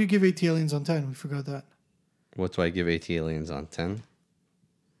 What do you give ATLiens on 10? We forgot that. What do I give ATLiens on 10?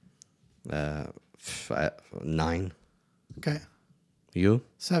 9. Okay. You?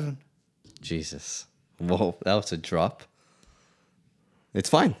 7. Jesus. Whoa, that was a drop. It's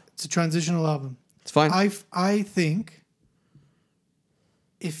fine. It's a transitional album. It's fine. I think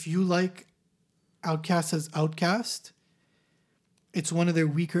if you like Outkast as Outkast, it's one of their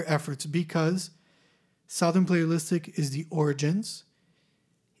weaker efforts because Southern Playalistic is the origins.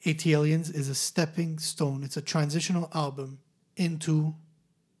 ATLiens is a stepping stone. It's a transitional album into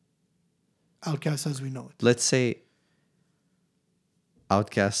Outkast as we know it. Let's say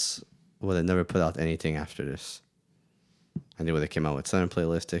Outkast would have never put out anything after this. And they would have came out with Southern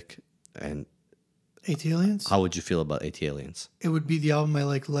Playalistic and ATLiens? How would you feel about ATLiens? It would be the album I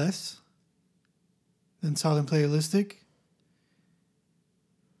like less than Southern Playalistic.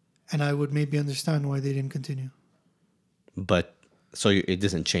 And I would maybe understand why they didn't continue. But so it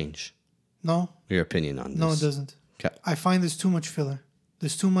doesn't change No, your opinion on this. no, it doesn't. Okay. I find there's too much filler.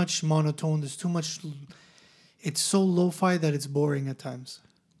 There's too much monotone. There's too much. It's so lo-fi that it's boring at times.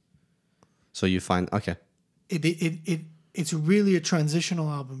 So you find okay. It's really a transitional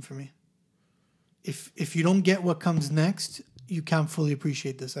album for me. If you don't get what comes next, you can't fully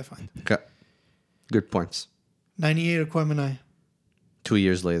appreciate this, I find. Okay. Good points. 98 Aquemini. 2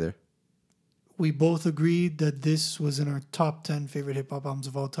 years later. We both agreed that this was in our top 10 favorite hip hop albums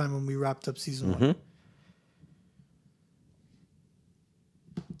of all time when we wrapped up season one.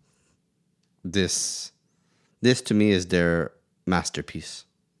 This to me is their masterpiece.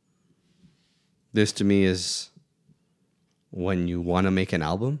 This to me is when you want to make an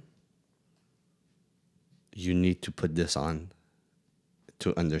album, you need to put this on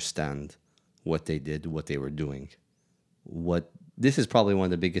to understand what they did, what they were doing. This is probably one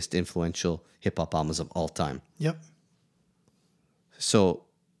of the biggest influential hip hop albums of all time. Yep. So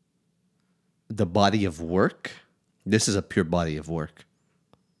the body of work, this is a pure body of work.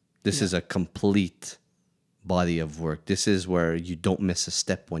 This is a complete body of work. This is where you don't miss a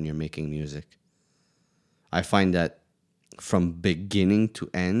step when you're making music. I find that from beginning to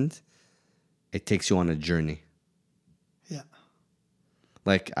end, it takes you on a journey. Yeah.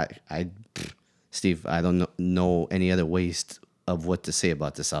 Like Steve, I don't know any other ways of what to say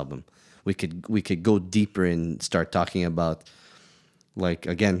about this album. We could go deeper and start talking about, like,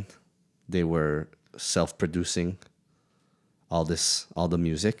 again, they were self-producing all the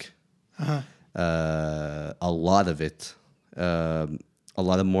music. Uh-huh. A lot of it, a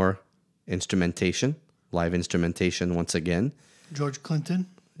lot of more instrumentation, live instrumentation once again. George Clinton.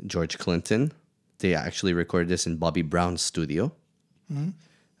 They actually recorded this in Bobby Brown's studio.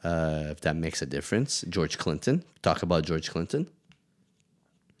 If that makes a difference. George Clinton. Talk about George Clinton.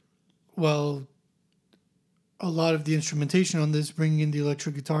 Well, a lot of the instrumentation on this, bringing in the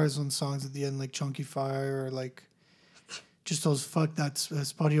electric guitars on songs at the end, like Chunky Fire, or like just those that's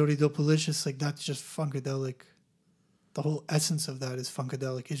Spadioti Dopalicious, like that's just funkadelic. The whole essence of that is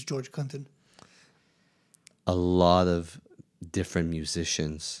funkadelic, is George Clinton. A lot of different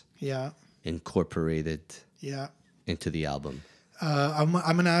musicians incorporated into the album. I'm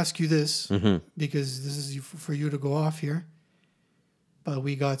going to ask you this because this is for you to go off here. But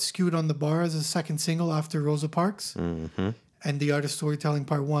we got Skewed on the Bar as a second single after Rosa Parks, and The Art of Storytelling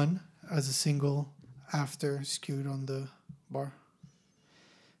Part 1 as a single after Skewed on the Bar.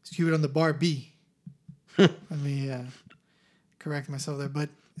 Skewed on the Bar B. Let me correct myself there. But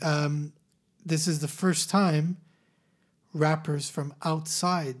this is the first time rappers from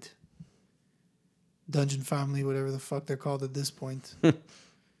outside Dungeon Family, whatever the fuck they're called at this point,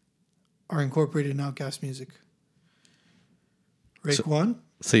 are incorporated in Outkast music. Raekwon?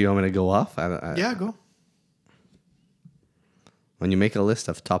 So you want me to go off? Yeah, go. When you make a list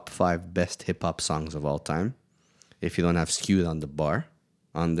of top 5 best hip hop songs of all time, if you don't have Skewed on the Bar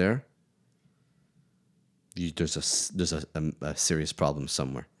on there, there's a serious problem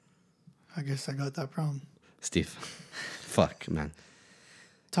somewhere. I guess I got that problem. Steve, fuck, man.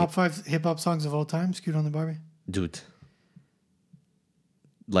 Top 5 hip hop songs of all time, Skewed on the Barbie? Dude.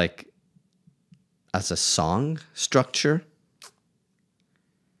 Like, as a song structure,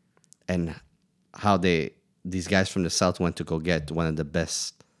 and how these guys from the South went to go get one of the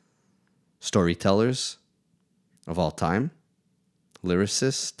best storytellers of all time,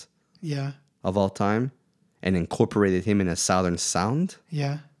 lyricist of all time, and incorporated him in a Southern sound.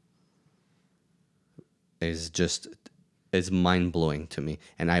 Yeah. Is mind-blowing to me.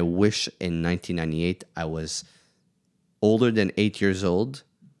 And I wish in 1998 I was older than 8 years old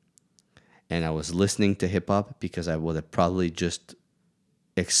and I was listening to hip-hop, because I would have probably just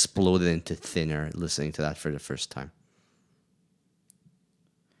exploded into thin air listening to that for the first time.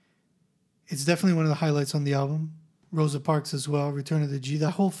 It's definitely one of the highlights on the album. Rosa Parks as well, Return of the G.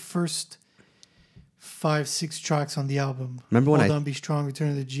 That whole first 5-6 tracks on the album. Remember when Hold On, Be Strong, Return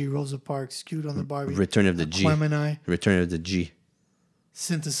of the G, Rosa Parks, Skewed on the Barbie, Return of the G. Aquemini, Return of the G.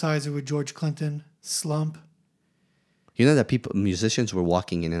 Synthesizer with George Clinton, Slump. You know that musicians were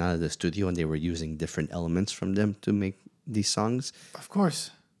walking in and out of the studio and they were using different elements from them to make these songs? Of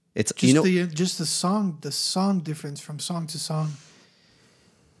course. It's just the song difference from song to song.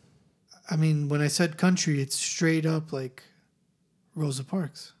 I mean, when I said country, it's straight up like Rosa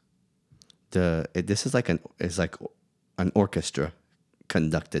Parks. This is like an orchestra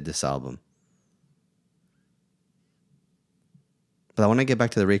conducted this album. But I want to get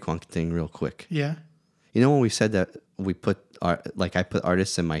back to the Raekwon thing real quick. Yeah. You know when we said that we put I put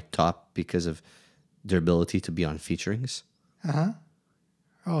artists in my top because of their ability to be on featurings,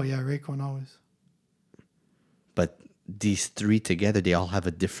 Oh yeah, Raekwon always. but these three together, they all have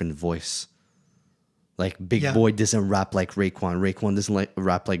a different voice. Like Big Yeah. Boy doesn't rap like Raekwon. Raekwon doesn't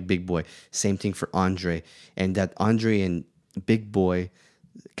rap like Big Boy. Same thing for Andre. And that Andre and Big Boy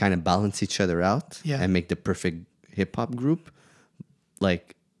kind of balance each other out Yeah. and make the perfect hip hop group.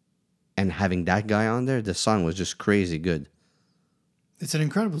 Like, and having that guy on there, the song was just crazy good. It's an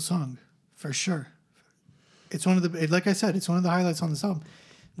incredible song, for sure. It's one of the, like I said, it's one of the highlights on this album.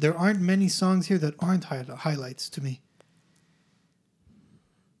 There aren't many songs here that aren't highlights to me.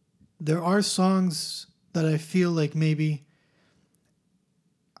 There are songs that I feel like maybe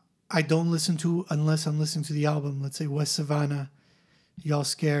I don't listen to unless I'm listening to the album. Let's say West Savannah, Y'all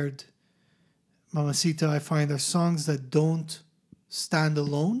Scared, Mamacita. I find they're songs that don't stand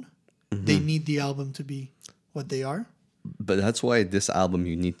alone. Mm-hmm. They need the album to be what they are. But that's why this album,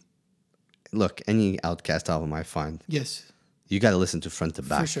 you need, look, any Outcast album I find, Yes. you got to listen to front to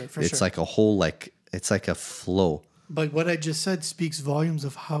back. sure, for it's sure. like a whole, like, it's like a flow. But what I just said speaks volumes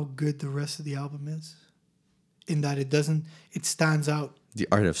of how good the rest of the album is. In that it stands out, The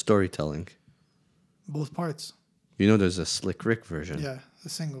art of storytelling. both parts. You know, there's a Slick Rick version. Yeah, the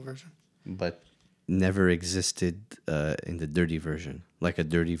single version. But never existed in the dirty version, like a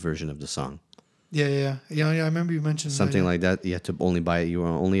dirty version of the song. Yeah. I remember you mentioned Something that. like that. You had to only buy it. You were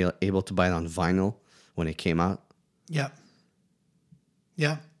only able to buy it on vinyl when it came out. Yeah.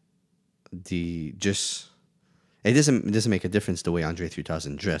 It doesn't make a difference the way Andre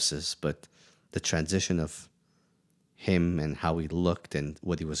 3000 dresses, but the transition of him and how he looked and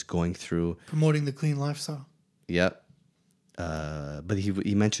what he was going through. Promoting the clean lifestyle. Yep. But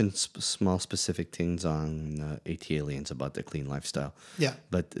he mentioned small specific things on AT Aliens about the clean lifestyle. Yeah.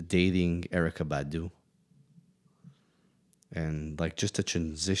 But dating Erica Badu. And like just a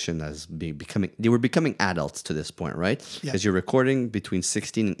transition as they were becoming adults to this point, right? Yeah. Because you're recording between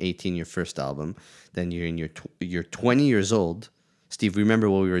 16 and 18 your first album, then you're in you're 20 years old. Steve, remember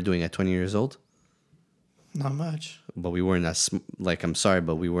what we were doing at 20 years old? Not much. But we weren't as like, I'm sorry,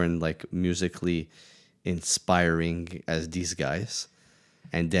 but we weren't like musically inspiring as these guys.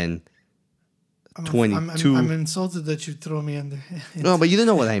 And then 22. I'm insulted that you throw me under. No, but you don't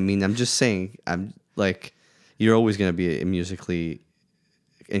know what I mean. I'm just saying. I'm like, you're always gonna be musically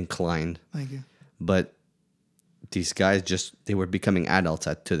inclined. Thank you. But these guys they were becoming adults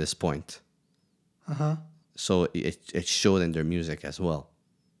to this point. So it showed in their music as well.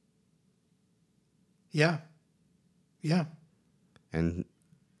 Yeah. And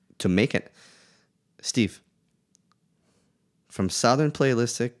to make it, Steve, from Southern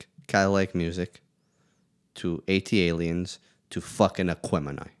Playlistic, Cadillac Music, to AT Aliens, to fucking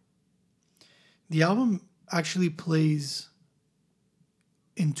Aquemini. The album actually plays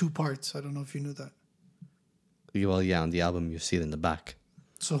in two parts. I don't know if you knew that. Well, yeah, on the album you see it in the back.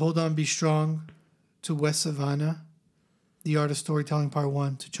 So Hold On, Be Strong to West Savannah, The Art of Storytelling Part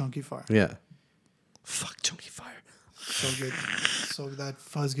 1 to Chunky Fire. Yeah. Fuck Chunky Fire. So good. So that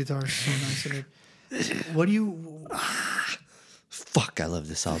fuzz guitar is so nice in it. What do you... Fuck, I love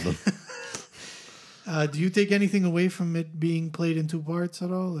this album. do you take anything away from it being played in two parts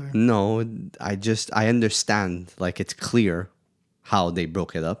at all? Or? No, I understand. Like, it's clear how they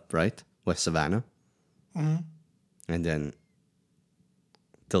broke it up, right? West Savannah. Mm-hmm. And then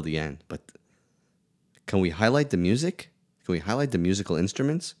till the end. But can we highlight the music? Can we highlight the musical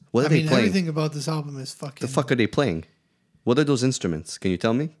instruments? What are they playing? Everything about this album is fucking... The fuck are they playing? What are those instruments? Can you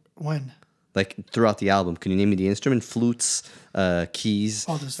tell me? When? Like throughout the album, can you name me the instrument? Flutes, keys.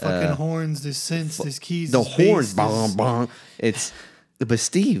 Oh, there's fucking horns, there's synths, there's keys, The there's horns, bass, bong, bong. It's, but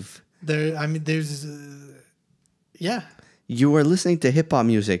Steve, there's... yeah. you are listening to hip hop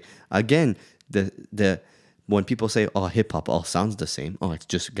music again. The when people say, "Oh, hip hop all sounds the same," oh, it's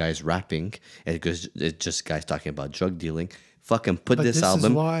just guys rapping. It's just guys talking about drug dealing. Fucking put But this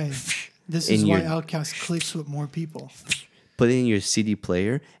album. This in is why your- Outkast clicks with more people. Put it in your CD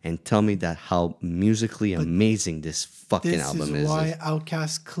player and tell me that how musically amazing this fucking This album is is. why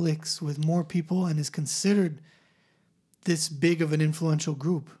Outkast clicks with more people and is considered this big of an influential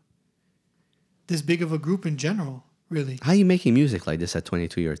group. This big of a group in general, really. How are you making music like this at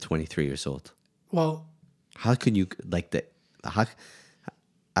 22 or 23 years old? Well, How could you like that? How?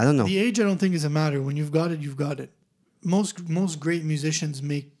 I don't know. the age I don't think is a matter. When you've got it, you've got it. Most great musicians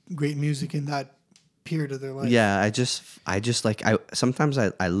make great music in that period of their life. Yeah, I just like sometimes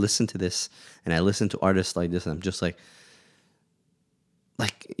I listen to this and I listen to artists like this and I'm just like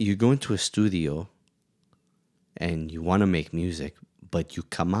you go into a studio and you want to make music, but you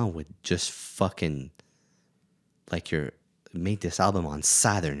come out with just fucking like you're made this album on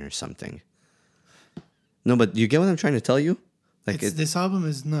Saturn or something. No, but you get what I'm trying to tell you? Like This album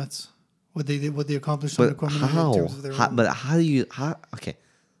is nuts. What they did, what they accomplished on the but Aquemini in how? terms of their album. But how do you how okay.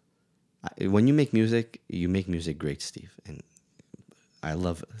 When you make music great, Steve. And I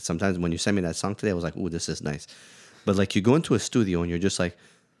love sometimes when you send me that song today, I was like, "Ooh, this is nice." But like you go into a studio and you're just like,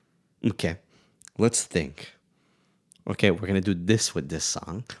 "Okay, let's think. Okay, we're gonna do this with this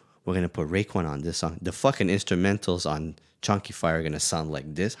song. We're gonna put Raekwon on this song. The fucking instrumentals on Chunky Fire are gonna sound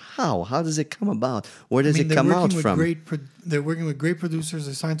like this. How? How does it come about? Where does it come out from?" They're working with great producers.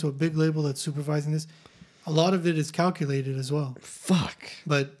 They're signed to a big label that's supervising this. A lot of it is calculated as well. Fuck.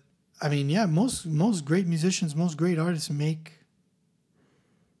 But I mean, yeah, most great musicians, most great artists make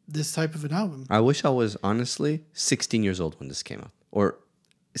this type of an album. I wish I was honestly 16 years old when this came out, or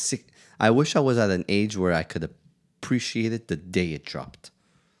I wish I was at an age where I could appreciate it the day it dropped.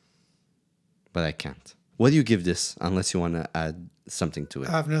 But I can't. What do you give this, unless you want to add something to it?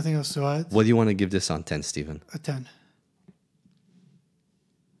 I have nothing else to add. What do you want to give this on 10, Stephen? A 10.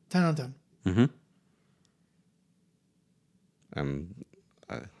 10 on 10. Mm-hmm.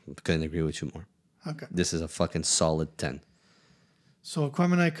 I couldn't agree with you more. Okay. This is a fucking solid 10. So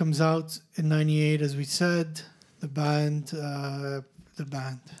Aquemini comes out in 98, as we said. The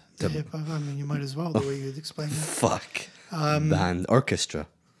hip hop. I mean, you might as well, the way you'd explain it. Fuck. Band, orchestra.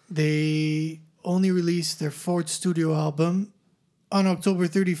 They only released their fourth studio album on October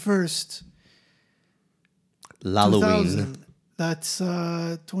 31st, Halloween. 2000. That's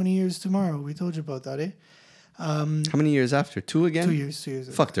 20 years tomorrow. We told you about that, eh? How many years after? 2 again? 2 years. 2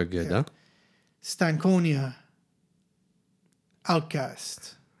 years. Fuck, they're good, huh? Stankonia.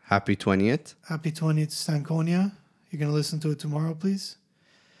 Outcast. Happy 20th. Happy 20th, Stankonia. You're going to listen to it tomorrow, please.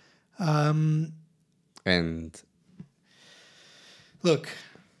 And look,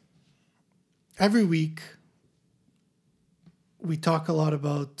 every week we talk a lot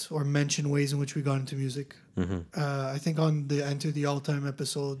about or mention ways in which we got into music. I think on the Enter the All-Time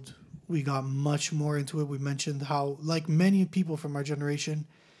episode, we got much more into it. We mentioned how, like many people from our generation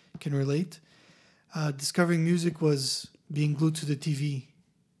can relate, discovering music was being glued to the TV,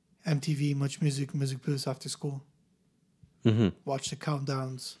 MTV, Much Music, Music Plus after school. Watch the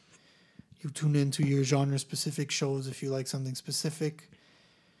countdowns. You tune into your genre-specific shows if you like something specific.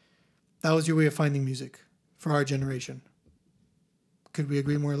 That was your way of finding music for our generation. Could we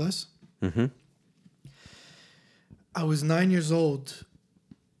agree more or less? Mm-hmm. I was 9 years old.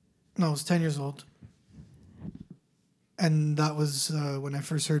 No, I was 10 years old. And that was when I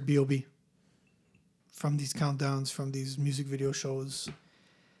first heard B.O.B. From these countdowns, from these music video shows.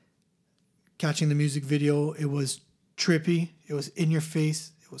 Catching the music video, it was trippy. It was in your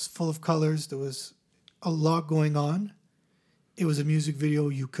face. It was full of colors. There was a lot going on. It was a music video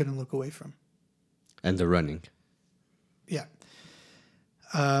you couldn't look away from. And the running. Yeah.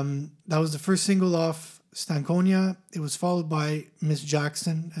 That was the first single off Stankonia. It was followed by Miss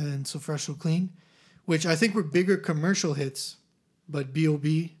Jackson and So Fresh So Clean, which I think were bigger commercial hits, but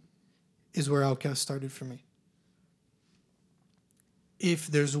B.O.B. is where Outkast started for me. If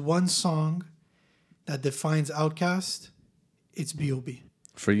there's one song that defines Outkast, it's B.O.B.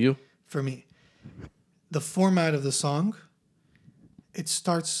 For you? For me. The format of the song, it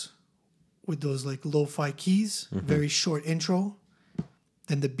starts with those like lo-fi keys, very short intro,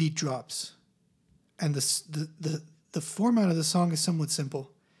 then the beat drops. And the format of the song is somewhat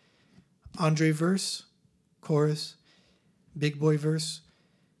simple. Andre verse, chorus, Big Boy verse,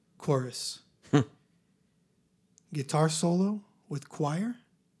 chorus. Guitar solo with choir.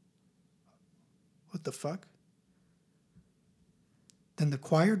 What the fuck? Then the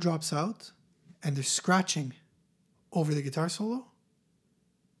choir drops out and they're scratching over the guitar solo.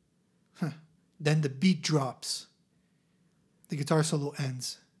 Then the beat drops. The guitar solo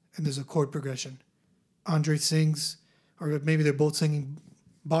ends and there's a chord progression. Andre sings, or maybe they're both singing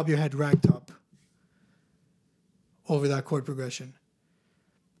Bob Your Head Ragtop over that chord progression.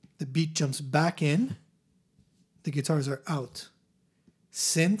 The beat jumps back in. The guitars are out.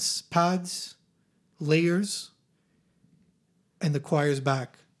 Synths, pads, layers, and the choir's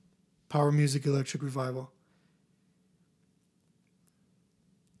back. Power Music Electric Revival.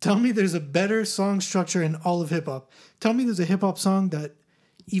 Tell me there's a better song structure in all of hip-hop. Tell me there's a hip-hop song that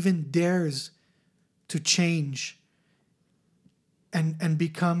even dares to change and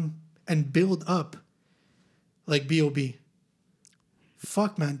become and build up like B.O.B.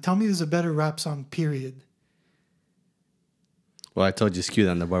 Fuck, man. Tell me there's a better rap song, period. Well, I told you Skewed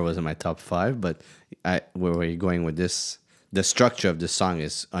on the Bar wasn't my top 5, but where you're going with this, the structure of this song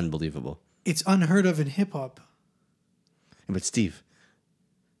is unbelievable. It's unheard of in hip-hop. But Steve,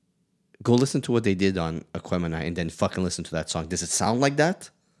 Go listen to what they did on Aquemini and then fucking listen to that song. Does it sound like that?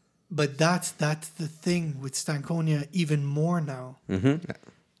 But that's the thing with Stankonia even more now.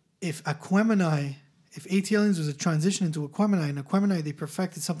 If Aquemini, if AT Aliens was a transition into Aquemini, and Aquemini they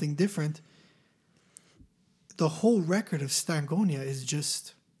perfected something different, the whole record of Stankonia is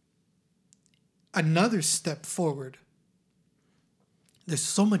just another step forward. There's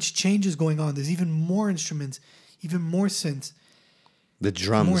so much changes going on. There's even more instruments, even more synths, The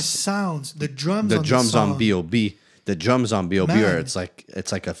drums, more sounds. The drums the on drums the song. on B.O.B. The drums on B.O.B. Man. are it's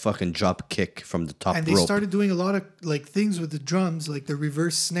like a fucking drop kick from the top And they rope. started doing a lot of like things with the drums, like the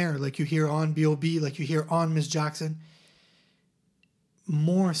reverse snare, like you hear on B.O.B., like you hear on Miss Jackson.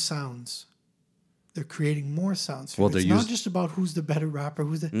 More sounds. They're creating more sounds. Well, It's they're not used- just about who's the better rapper,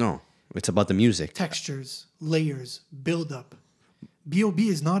 who's the No, it's about the music. textures, layers, build up. B.O.B.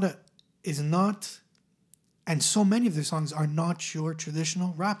 is not, and so many of their songs are not your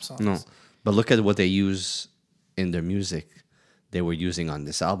traditional rap songs. No, but look at what they use in their music. They were using on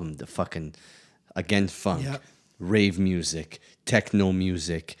this album the fucking again funk, Yeah. rave music, techno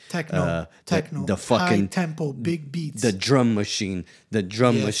music, Techno, the fucking high tempo, big beats. the drum machine, the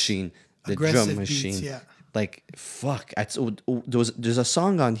drum Yes. machine, the Aggressive drum beats, machine. yeah. Like fuck, there's a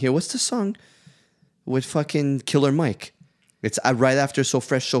song on here. What's the song with fucking Killer Mike? It's right after So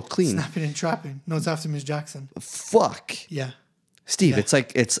Fresh, So Clean. Snapping and trapping. No, it's after Miss Jackson. Fuck. Yeah. Steve, Yeah. it's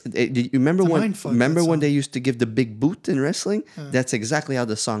like you remember It's a when mind fuck, that when song. they used to give the big boot in wrestling? That's exactly how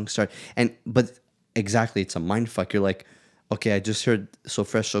the song started. But exactly, it's a mind fuck. You're like, okay, I just heard So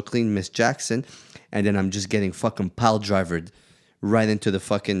Fresh, So Clean, Miss Jackson, and then I'm just getting fucking pile drivered right into the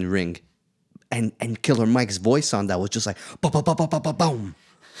fucking ring, and Killer Mike's voice on that was just like boom, boom, boom, boom, boom, boom, boom.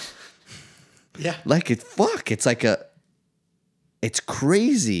 Yeah. Like it's like it's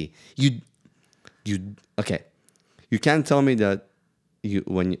crazy. You okay. You can't tell me that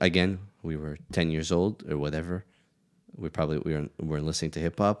when we were 10 years old or whatever. We weren't listening to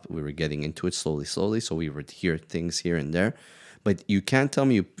hip hop. We were getting into it slowly, so we would hear things here and there. But you can't tell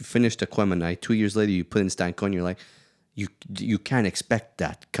me you finished Aquemini 2 years later. You put in Stankonia. You're like, you can't expect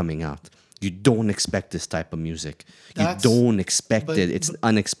that coming out. You don't expect this type of music. That's- you don't expect but- it. It's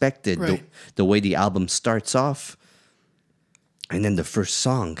unexpected. Right. The way the album starts off, and then the first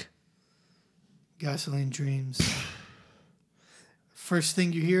song. Gasoline Dreams. First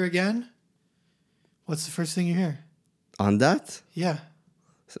thing you hear again? What's the first thing you hear? On that, Yeah.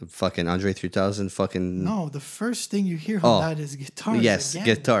 fucking Andre 3000, fucking No, the first thing you hear on that is guitars. yes, again.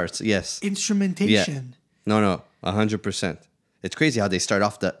 guitars, yes, Instrumentation. no, 100%. It's crazy how they start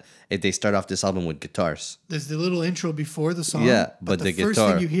off this album with guitars. There's the little intro before the song. Yeah, but the first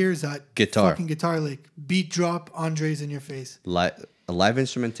guitar- thing you hear is that guitar. fucking guitar lick. Beat drop, Andre's in your face. Live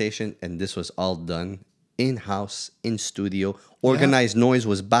instrumentation, and this was all done in-house, in studio. Organized Noise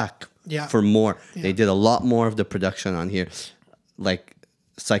was back Yeah. for more. Yeah. They did a lot more of the production on here, like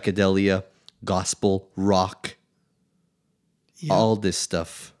psychedelia, gospel, rock, Yeah. all this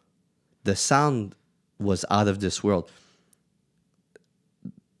stuff. The sound was out of this world.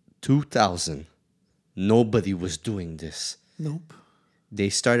 2000, nobody was doing this. Nope. They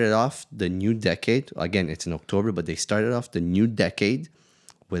started off the new decade. Again, it's in October, but they started off the new decade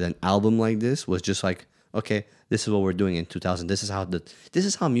with an album like this. Was just like, okay, this is what we're doing in 2000. This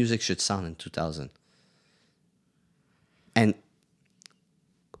is how music should sound in 2000. And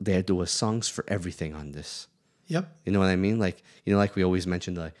there was songs for everything on this. Yep. You know what I mean? Like we always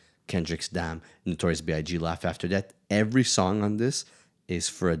mentioned, like Kendrick's "Damn," Notorious B.I.G. "Laugh After That." Every song on this is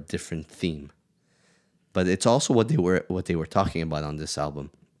for a different theme, but it's also what they were talking about on this album.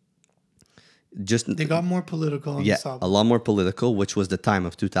 Just They got more political on this a album. lot more political, which was the time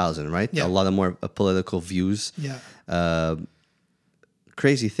of 2000, right? Yeah. A lot of more political views. Yeah.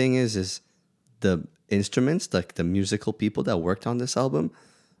 Crazy thing is the instruments, like the musical people that worked on this album,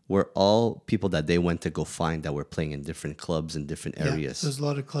 were all people that they went to go find that were playing in different clubs in different Yeah. areas. There's a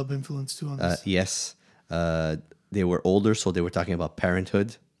lot of club influence too on this. Yes. They were older, so they were talking about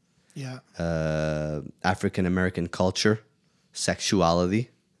parenthood, Yeah. African American culture, sexuality,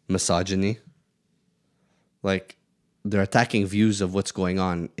 misogyny. Like, they're attacking views of what's going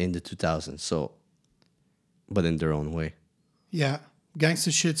on in the 2000s, so, but in their own way. Yeah.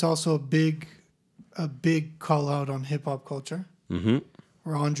 Gangsta shit's also a big call out on hip hop culture. Mm-hmm.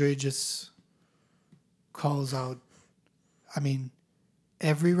 Where Andre just calls out, I mean,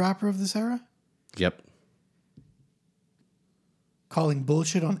 every rapper of this era, Yep. calling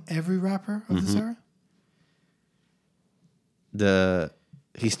bullshit on every rapper of this era.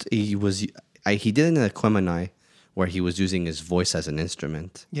 He did it in Aquemini, where he was using his voice as an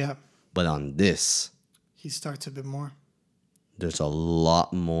instrument, Yeah. but on this, He starts a bit more. there's a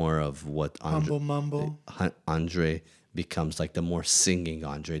lot more of what Mumble. Andre becomes, like the more singing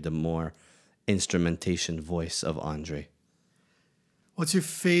Andre, the more instrumentation voice of Andre. What's your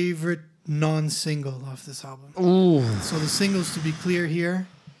favorite non-single off this album? Ooh. So the singles, to be clear here,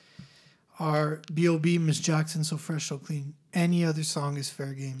 are B.O.B., Miss Jackson, So Fresh, So Clean. Any other song is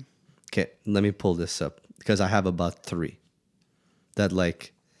fair game. Okay, let me pull this up because I have about 3 that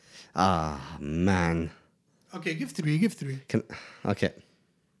like, man. Okay, give 3. Okay,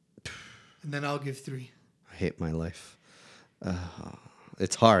 And then I'll give 3. I hate my life.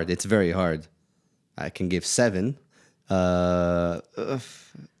 It's hard. It's very hard. I can give 7. Okay,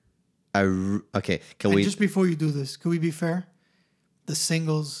 can And we? just before you do this, can we be fair? The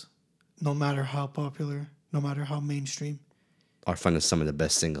singles, no matter how popular, no matter how mainstream, Are fun as some of the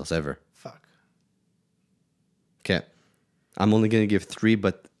best singles ever. fuck. Okay, I'm only gonna give 3,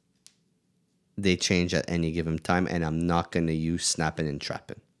 but they change at any given time, and I'm not gonna use snapping and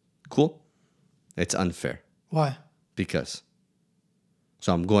trapping. Cool? It's unfair Why? because.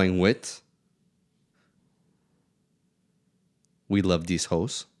 So I'm going with. We Love These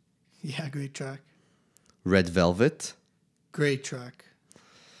Hoes. Yeah, great track. Red Velvet. Great track.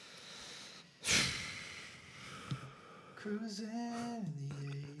 Cruising in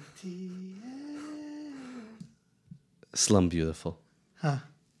the ATM. Slum Beautiful. Huh.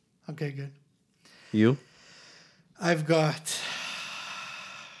 Okay, good. You? I've got.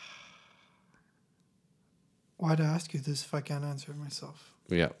 Why'd I ask you this if I can't answer it myself?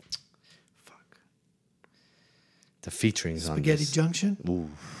 Yeah. Fuck. The featurings on Spaghetti this. Junction. Ooh.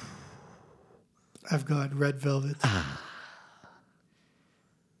 I've got Red Velvet.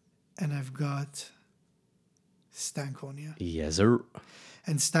 And I've got Stankonia. Yes, sir.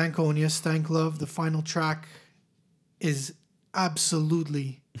 And Stankonia, Stank Love, the final track is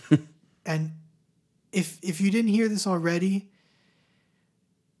absolutely. And if you didn't hear this already,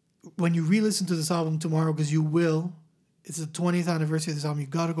 when you re-listen to this album tomorrow, because you will, it's the 20th anniversary of this album, you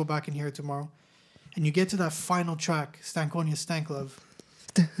got to go back and hear it tomorrow. And you get to that final track, Stankonia, Stank Love.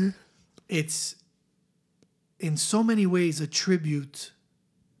 It's in so many ways a tribute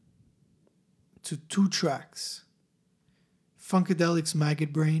to 2 tracks, Funkadelic's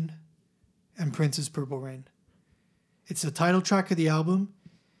Maggot Brain and Prince's Purple Rain. It's the title track of the album.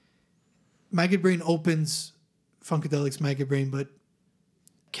 Maggot Brain opens Funkadelic's Maggot Brain, but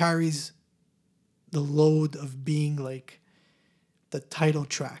carries the load of being like the title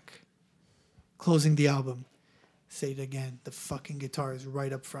track, closing the album. Say it again, the fucking guitar is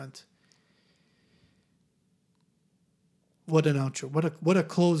right up front. What an outro. What a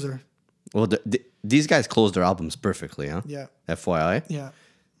closer. Well, these guys close their albums perfectly, huh? Yeah. FYI. Yeah.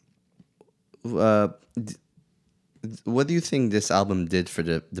 What do you think this album did for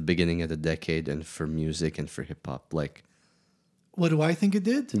the beginning of the decade and for music and for hip hop? Like, What do I think it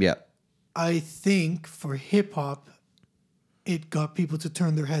did? yeah. I think for hip hop, it got people to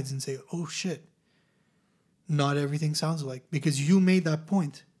turn their heads and say, oh shit, not everything sounds alike. Because you made that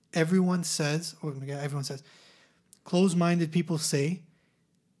point. Everyone says, closed-minded people say,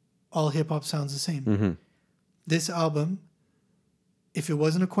 all hip hop sounds the same. Mm-hmm. This album, if it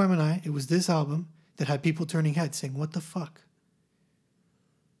wasn't Aquemini, it was this album that had people turning heads saying, what the fuck?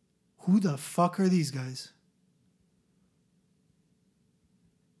 Who the fuck are these guys?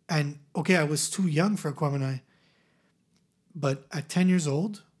 And okay, I was too young for Aquemini, but at 10 years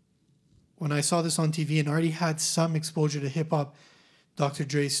old, when I saw this on TV and already had some exposure to hip hop, Dr.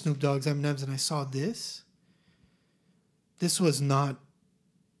 Dre, Snoop Dogg's, Eminem's, and I saw this was not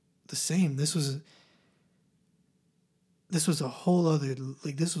the same. This was a whole other,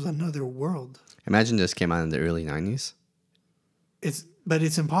 like, this was another world. Imagine this came out in the early 90s. But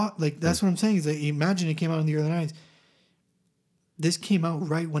it's impossible. Like, that's what I'm saying is that imagine it came out in the early 90s. This came out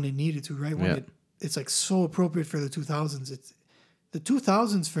right when it needed to, right when it's like so appropriate for the 2000s. It's the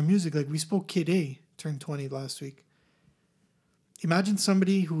 2000s for music. Like, we spoke Kid A turned 20 last week. Imagine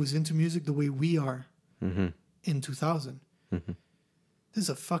somebody who was into music the way we are in 2000. Mm-hmm. This is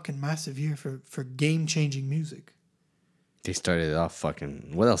a fucking massive year for game-changing music. They started off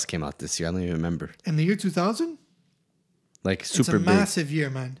fucking... What else came out this year? I don't even remember. In the year 2000? Like, super big. It's a massive year,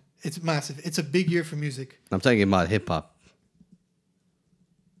 man. It's massive. It's a big year for music. I'm talking about hip-hop.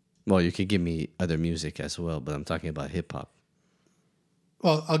 Well, you could give me other music as well, but I'm talking about hip-hop.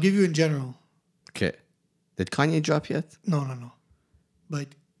 Well, I'll give you in general. Okay. Did Kanye drop yet? No. But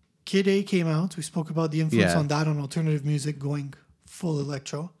Kid A came out. We spoke about the influence on that on alternative music going full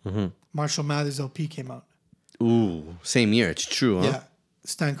electro. Mm-hmm. Marshall Mathers LP came out. Ooh, same year. It's true, huh? Yeah.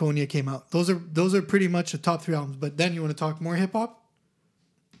 Stankonia came out. Those are pretty much the top 3 albums. But then you want to talk more hip hop?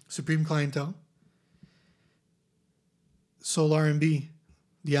 Supreme Clientele. soul R&B,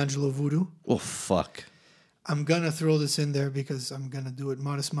 D'Angelo Voodoo. Oh fuck. I'm gonna throw this in there because I'm gonna do it.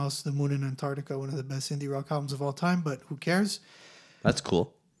 Modest Mouse, The Moon in Antarctica, one of the best indie rock albums of all time. But who cares? That's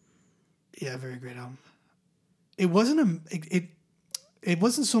cool. Yeah, very great album. It wasn't it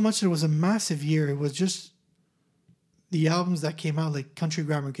wasn't so much that it was a massive year. It was just the albums that came out. Like Country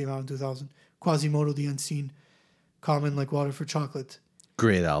Grammar came out in 2000. Quasimodo, The Unseen, Common, Like Water for Chocolate.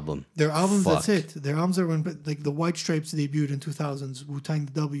 Great album. Their albums, Fuck. that's it. Their albums are when, like, the White Stripes debuted in 2000s. Wu-Tang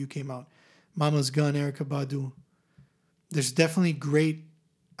The W came out. Mama's Gun, Erykah Badu. There's definitely great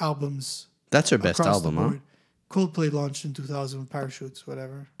albums. That's her best across the album, huh? board. Coldplay launched in 2000 with Parachutes,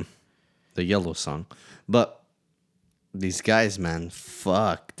 whatever. The Yellow Song. But these guys, man,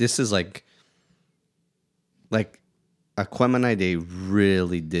 fuck. This is like Aquemini, they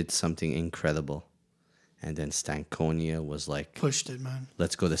really did something incredible. And then Stankonia was like, Pushed it, man.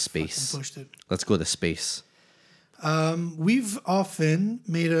 let's go to space. Fucking pushed it. Let's go to space. We've often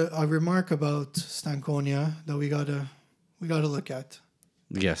made a remark about Stankonia that we gotta look at.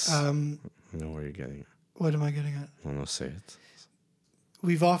 Yes. I know where you're getting it. What am I getting at? I don't say it.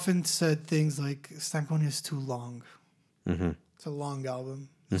 We've often said things like Stankonia is too long. Mm-hmm. It's a long album.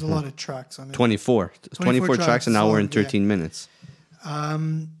 There's a lot of tracks on it. 24 tracks, and now we're in long, yeah. 13 minutes.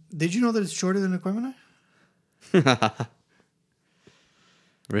 Did you know that it's shorter than Aquemini?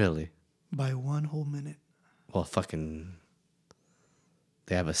 Really? By 1 whole minute. Well, fucking...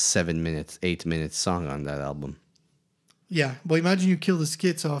 They have a 8-minute song on that album. Yeah, well, imagine you kill the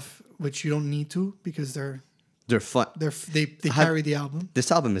skits off, which you don't need to because They're fun. they carry the album.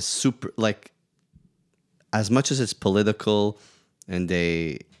 This album is super, like... As much as it's political and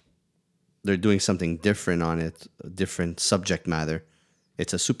they're doing something different on it, different subject matter,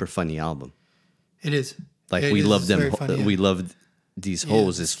 it's a super funny album. It is. Like, It we is. love It's them. very funny, yeah. We love these Yeah,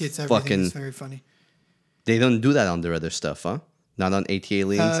 hoes. the It's skits, everything fucking... is very funny. They don't do that on their other stuff, huh? Not on 80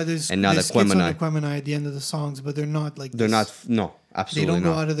 Aliens and not there's skits on Aquemini. Aquemini at the end of the songs, but they're not like They're this. not... No, They absolutely don't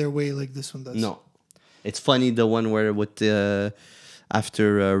go not. out of their way like this one does. No. It's funny, the one where with the...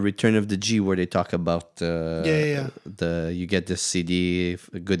 After Return of the G, where they talk about you get this CD,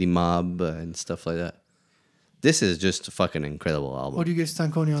 Goody Mob, and stuff like that. This is just a fucking incredible album. What do you give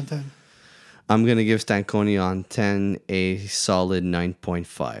Stankonia on 10? I'm going to give Stankonia on 10 a solid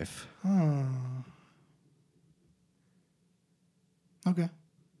 9.5. Okay.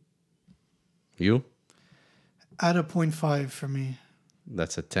 You? Add a 0.5 for me.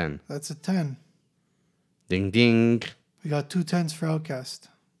 That's a 10. That's a 10. Ding, ding. We got 2 10s for Outkast.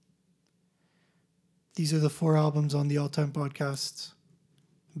 These are the 4 albums on the All Time Podcast's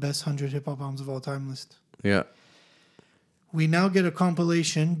Best 100 Hip Hop Albums of All Time list. Yeah. We now get a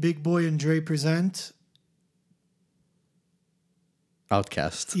compilation. Big Boy and Dre present.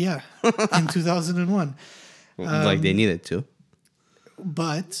 Outcast. Yeah, in 2001. Like they needed to.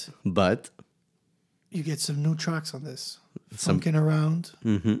 But But you get some new tracks on this. Some- Funkin' Around.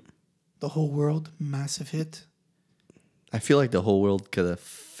 Mm-hmm. The Whole World. Massive hit. I feel like the whole world could have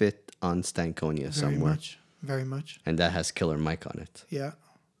fit on Stankonia Very somewhere. much. Very much. And that has Killer Mike on it. Yeah.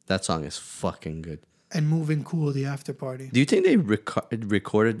 That song is fucking good. And Moving Cool, the after party. Do you think they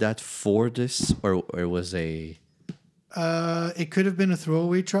recorded that for this, or was a... It could have been a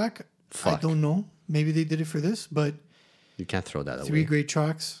throwaway track. I Fuck. don't know. Maybe they did it for this, but You can't throw that 3 away. great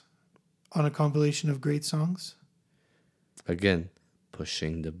tracks on a compilation of great songs. Again,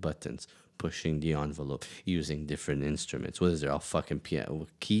 pushing the buttons, pushing the envelope, using different instruments. What is there? All fucking piano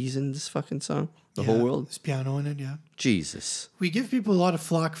keys in this fucking song? The whole Yeah, world? There's piano in it, yeah. Jesus. We give people a lot of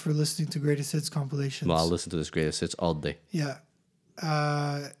flack for listening to greatest hits compilations. Well, I'll listen to this greatest hits all day. Yeah.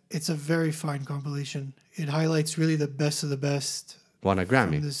 It's a very fine compilation. It highlights really the best of the best Won a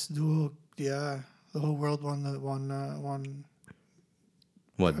Grammy. from this duo. Yeah. The Whole World won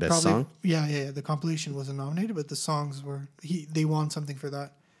What, best probably- song? Yeah. The compilation wasn't nominated, but the songs were. They won something for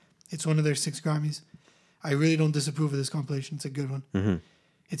that. It's one of their 6 Grammys. I really don't disapprove of this compilation. It's a good one. Mm-hmm.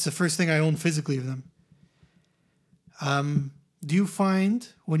 It's the first thing I own physically of them. Do you find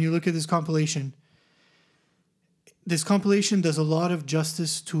when you look at this compilation does a lot of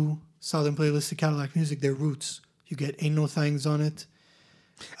justice to Southern Playlistic Cadillac Music, their roots. You get Ain't No Things on it.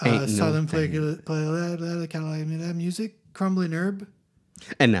 Ain't No Southern Thing. Cadillac Music, Crumbling Herb,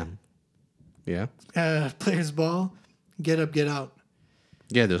 And now. Yeah? Players Ball, Get Up, Get Out.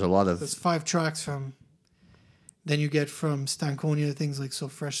 Yeah, there's a lot of... That's 5 tracks from. Then you get from Stankonia things like So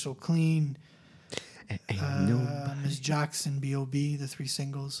Fresh, So Clean, Miss Jackson, B.O.B., the 3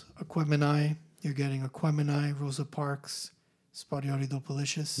 singles. Aquemini, you're getting Aquemini, Rosa Parks, Spadioti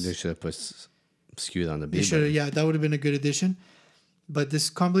Dopalicious. They should have put Skewed on the They beat. should have, yeah, that would have been a good addition. But this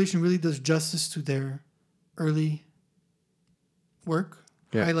compilation really does justice to their early work.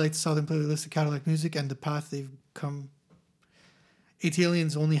 Yeah. Highlights Southern Playlist of Cadillac music and the path they've come.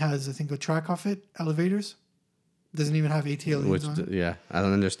 ATLiens only has, I think, a track off it. Elevators. Doesn't even have ATLiens on it. Yeah, I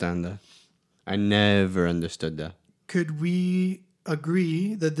don't understand that. I never understood that. Could we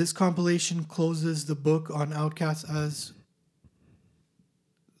agree that this compilation closes the book on Outkast as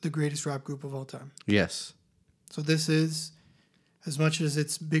the greatest rap group of all time? Yes. So this is, as much as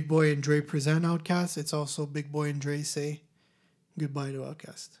it's Big Boy and Dre present Outkast, it's also Big Boy and Dre say goodbye to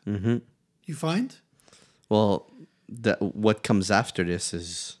Outkast. Mm-hmm. You find? Well, what comes after this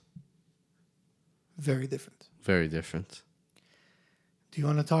is Very different. very different. Do you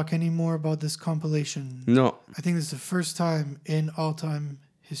want to talk any more about this compilation? No. I think this is the first time in all-time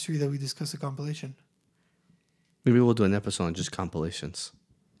history that we discuss a compilation. Maybe we'll do an episode on just compilations.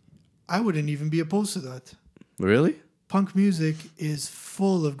 I wouldn't even be opposed to that. Really? Punk music is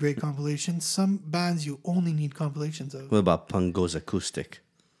full of great compilations. Some bands you only need compilations of. What about Punk Goes Acoustic?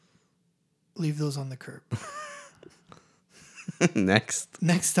 Leave those on the curb. Next.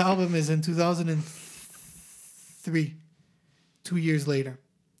 Next album is in 2003, 2 years later.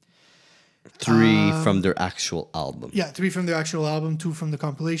 3 from their actual album. Yeah, 3 from their actual album, 2 from the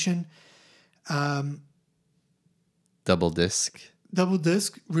compilation. Double disc, Double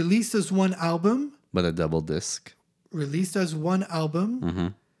disc, released as one album. but a double disc. Released as one album. Mm-hmm.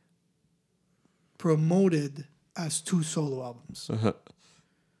 Promoted as 2 solo albums. Uh-huh.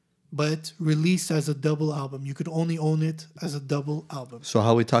 But released as a double album. You could only own it as a double album. So how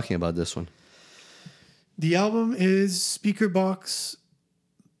are we talking about this one? The album is Speaker Box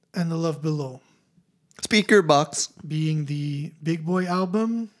and The Love Below. Speaker Box. Being the Big Boy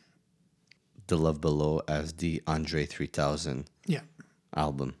album. The Love Below as the Andre 3000 Yeah.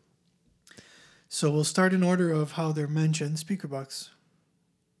 album. So we'll start in order of how they're mentioned. Speaker Box.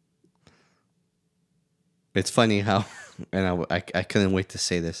 It's funny how, and I couldn't wait to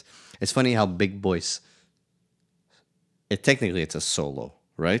say this. It's funny how Big Boys. Technically it's a solo,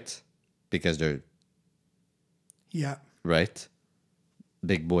 right? Because they're Yeah. right.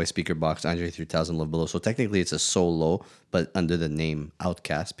 Big Boy, Speaker Box, Andre 3000, Love Below. So technically it's a solo, but under the name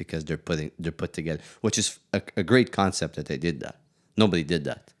Outkast because they're put together, which is a great concept that they did that. Nobody did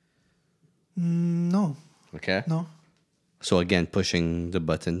that. No. Okay. No. So again, pushing the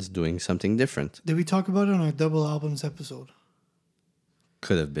buttons, doing something different. Did we talk about it on our double albums episode?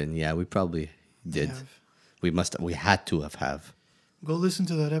 Could have been, yeah. We probably did. We have. We had to have Go listen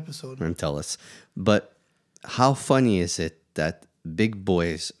to that episode. and tell us. But how funny is it that Big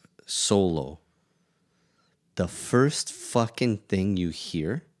Boy's solo, the first fucking thing you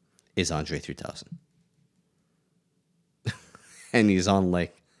hear is Andre 3000. And he's on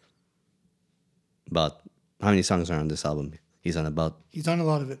like about how many songs are on this album? He's on a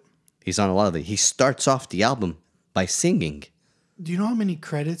lot of it. He starts off the album by singing. Do you know how many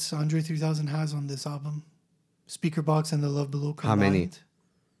credits Andre 3000 has on this album? Speaker Box and The Love Below combined. How many?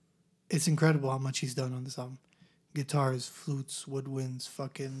 It's incredible how much he's done on this album. Guitars, flutes, woodwinds,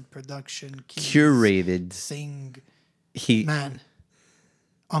 fucking production, keys, Curated. sing. He Man.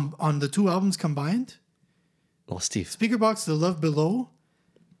 On the 2 albums combined, well, Steve. Speaker Box, The Love Below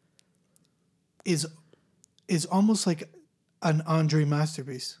is almost like an Andre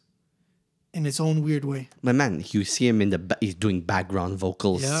masterpiece in its own weird way. My man, you see him he's doing background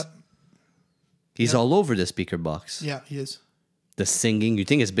vocals. Yeah. He's all over the Speaker Box. Yeah, he is. The singing, you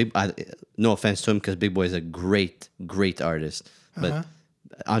think it's Big... no offense to him, because Big Boy is a great, great artist. But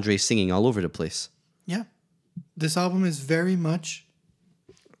Andre's singing all over the place. Yeah. This album is very much...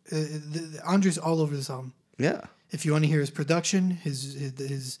 Andre's all over this album. Yeah. If you want to hear his production,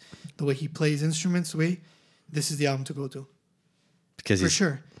 his the way he plays instruments, this is the album to go to. Because For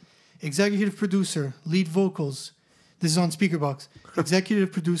sure. Executive producer, lead vocals. This is on Speaker Box.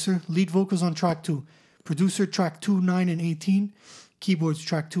 Executive producer, lead vocals on track 2. Producer track 2, 9, and 18. Keyboards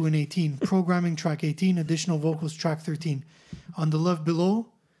track 2 and 18. Programming track 18. Additional vocals track 13. On The Love Below,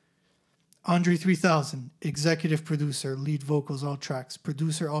 Andre 3000. Executive producer, lead vocals, all tracks.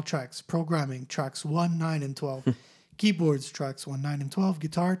 Producer, all tracks. Programming tracks 1, 9, and 12. Keyboards tracks 1, 9, and 12.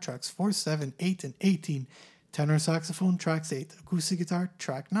 Guitar tracks 4, 7, 8, and 18. Tenor saxophone tracks 8. Acoustic guitar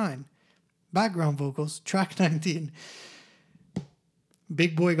track 9. Background vocals track 19.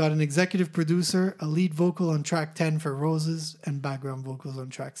 Big Boy got an executive producer, a lead vocal on track 10 for Roses, and background vocals on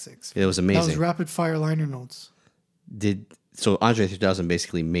track 6. it was amazing. That was rapid fire liner notes. So Andre 3000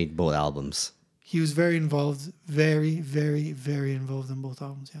 basically made both albums. He was very involved, very, very, very involved in both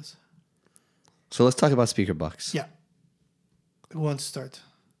albums, yes. So let's talk about Speaker Box. Yeah. Who wants to start?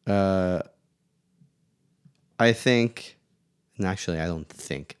 I think, and actually I don't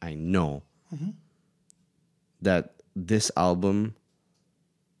think, I know that this album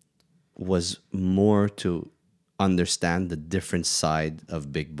was more to understand the different side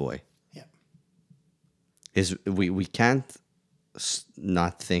of Big Boy. Yeah. We can't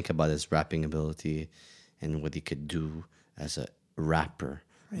not think about his rapping ability and what he could do as a rapper.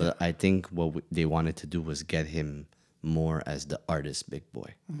 Yeah. But I think what they wanted to do was get him more as the artist Big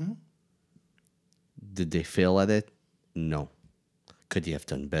Boy. Mm-hmm. Did they fail at it? No. Could he have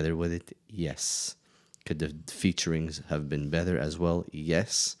done better with it? Yes. Could the featurings have been better as well?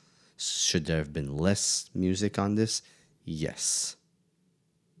 Yes. Should there have been less music on this? Yes.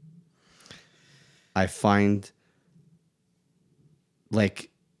 I find, like,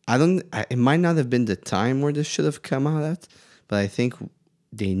 it might not have been the time where this should have come out at, but I think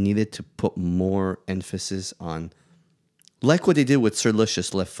they needed to put more emphasis on, like what they did with Sir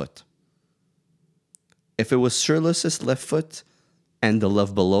Lucius Left Foot. If it was Sir Lucius Left Foot and The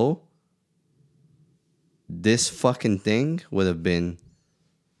Love Below, this fucking thing would have been,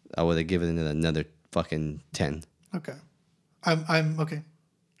 I would have given it another fucking 10. Okay. I'm okay.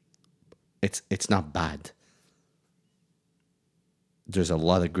 It's not bad. There's a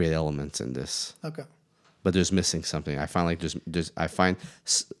lot of great elements in this. Okay. But there's missing something. I find like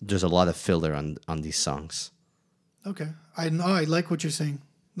there's a lot of filler on these songs. Okay. I like what you're saying.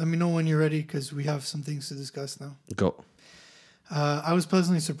 Let me know when you're ready because we have some things to discuss now. Go. I was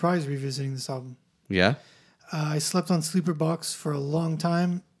pleasantly surprised revisiting this album. Yeah? I slept on Sleeper Box for a long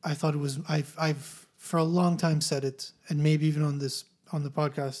time. I thought it was... I've for a long time said it, and maybe even on the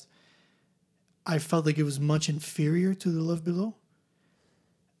podcast, I felt like it was much inferior to The Love Below.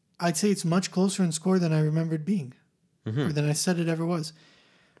 I'd say it's much closer in score than I remembered being, or than I said it ever was.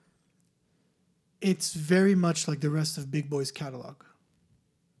 It's very much like the rest of Big Boy's catalog.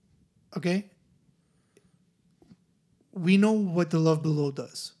 Okay? We know what The Love Below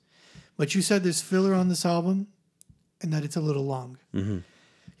does. But you said there's filler on this album and that it's a little long. Mm-hmm.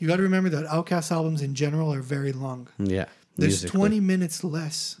 You got to remember that Outkast albums in general are very long. Yeah. There's 20 minutes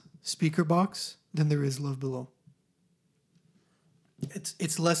less Speaker Box than there is Love Below.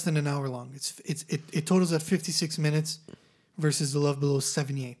 It's less than an hour long. It totals at 56 minutes versus The Love Below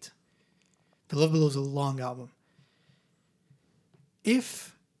 78. The Love Below is a long album.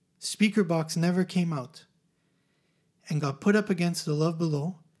 If Speaker Box never came out and got put up against The Love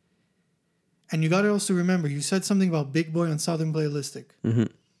Below, and you got to also remember, you said something about Big Boy on Southern Playalistic. Mm-hmm.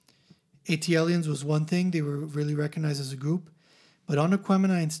 ATLiens was one thing. They were really recognized as a group. But on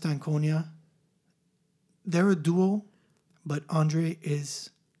Aquemini and Stankonia, they're a duo, but Andre is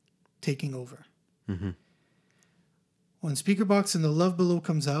taking over. Mm-hmm. When Speaker Box and The Love Below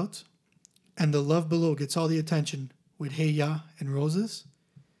comes out, and The Love Below gets all the attention with Hey Ya and Roses,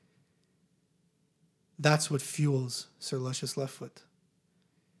 that's what fuels Sir Lucius Left Foot.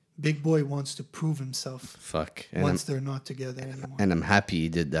 Big Boy wants to prove himself. Fuck. Once they're not together anymore. And I'm happy he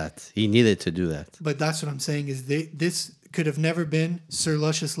did that. He needed to do that. But that's what I'm saying is this could have never been Sir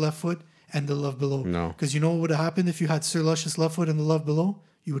Lucius Left Foot and The Love Below. No. Because you know what would have happened if you had Sir Lucius Left Foot and The Love Below?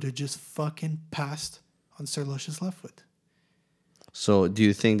 You would have just fucking passed on Sir Lucius Left Foot. So do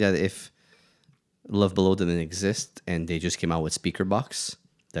you think that if Love Below didn't exist and they just came out with Speaker Box,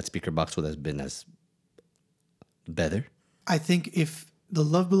 that Speaker Box would have been as better? I think if The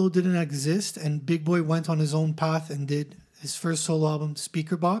Love Below didn't exist and Big Boy went on his own path and did his first solo album,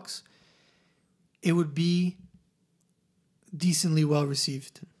 Speaker Box, it would be decently well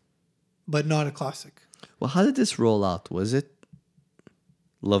received, but not a classic. Well, how did this roll out? Was it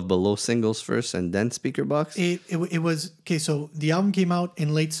Love Below singles first and then Speaker Box? It was, okay, so the album came out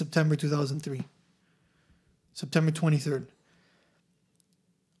in late September 2003. September 23rd.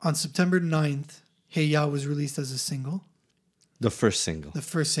 On September 9th, Hey Ya was released as a single. The first single. The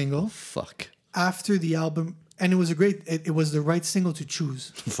first single. Fuck. After the album, and it was it was the right single to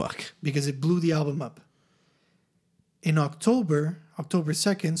choose. Fuck. Because it blew the album up. In October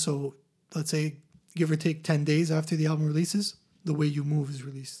 2nd, so let's say give or take 10 days after the album releases, The Way You Move is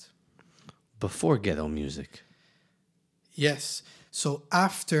released. Before Ghetto Music. Yes. So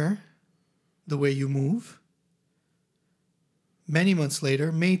after The Way You Move, many months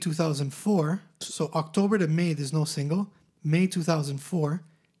later, May 2004, so October to May, there's no single. May 2004,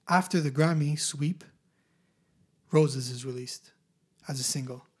 after the Grammy sweep, Roses is released as a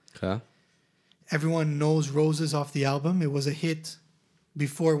single. Okay. Everyone knows Roses off the album. It was a hit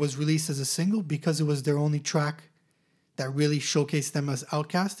before it was released as a single because it was their only track that really showcased them as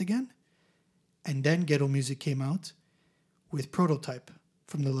Outkast again. And then Ghetto Music came out with Prototype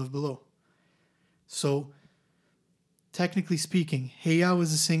from The Love Below. So, technically speaking, Hey Ya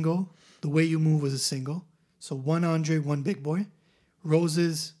was a single. The Way You Move was a single. So one Andre, one Big Boy.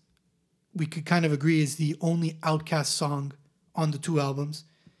 Roses, we could kind of agree, is the only Outkast song on the two albums.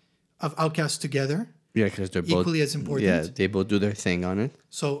 of Outkast together, Yeah, because they're both equally as important. Yeah, they both do their thing on it.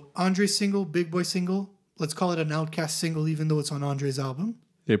 So Andre's single, Big Boy single, let's call it an Outkast single, even though it's on Andre's album,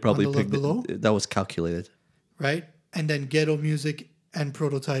 They probably On the Love picked Below? that was calculated. right? And then Ghetto Music and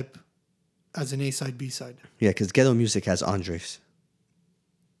Prototype as an A-side, B-side. Yeah, because Ghetto Music has Andres.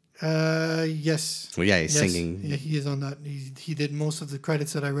 Yes. Well, yeah, he's Yes. singing. Yeah, he is on that. He did most of the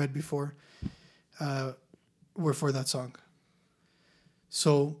credits that I read before were for that song.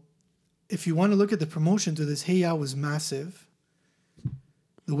 So if you want to look at the promotion to this, Hey Ya was massive.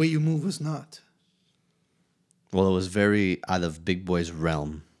 The Way You Move was not. Well, it was very out of Big Boy's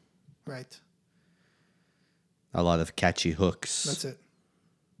realm. Right. A lot of catchy hooks. That's it.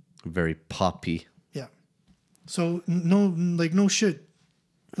 Very poppy. Yeah. So no shit.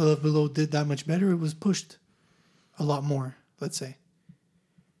 The Love Below did that much better. It was pushed a lot more, let's say.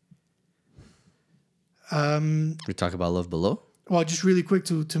 We talk about Love Below. Well, just really quick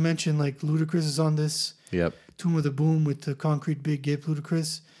to mention, like, Ludacris is on this. Yep. Tomb of the Boom with the Concrete Big Gip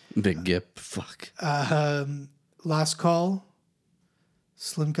Ludacris. Big Gip. Fuck. Last Call,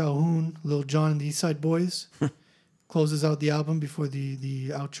 Slim Calhoun, Lil Jon and the East Side Boys. Closes out the album before the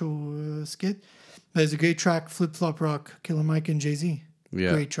outro skit. There's a great track, Flip Flop Rock, Killer Mike and Jay-Z.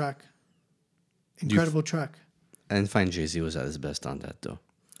 Yeah. Great track. Incredible track. I didn't find Jay-Z was at his best on that, though.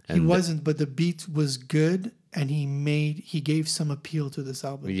 He wasn't, but the beat was good, and he gave some appeal to this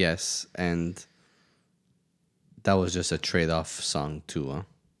album. Yes, and that was just a trade-off song, too, huh?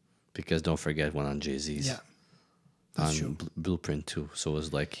 Because don't forget one on Jay-Z's. Yeah. That's on true. Blueprint, too. So it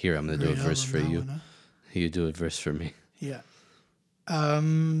was like, here, I'm going to do a Great verse for album, that you. one, huh? You do a verse for me. Yeah.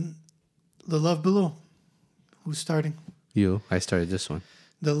 The Love Below. Who's starting? You. I started this one.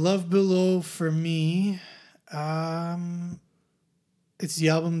 The Love Below for me, it's the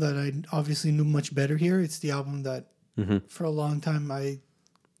album that I obviously knew much better here. It's the album that for a long time I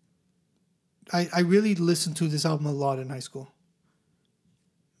really listened to this album a lot in high school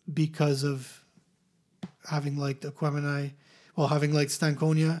because of having liked Aquemini, having liked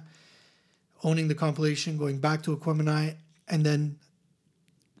Stankonia, owning the compilation, going back to Aquemini, and then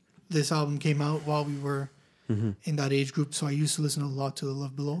this album came out while we were in that age group. So I used to listen a lot to The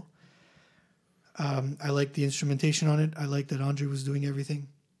Love Below. I liked the instrumentation on it. I liked that Andre was doing everything.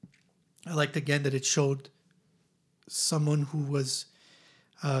 I liked, again, that it showed someone who was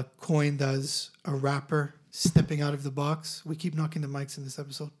coined as a rapper stepping out of the box. We keep knocking the mics in this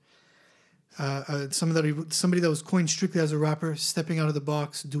episode. Somebody that was coined strictly as a rapper, stepping out of the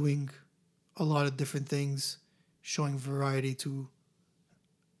box, doing a lot of different things, showing variety to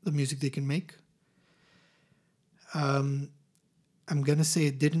the music they can make. I'm going to say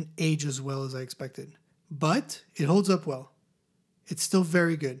it didn't age as well as I expected, but it holds up well. It's still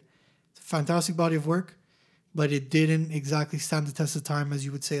very good. It's a fantastic body of work, but it didn't exactly stand the test of time as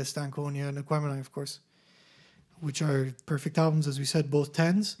you would say a Stankonia and Aquemini, of course, which are perfect albums, as we said, both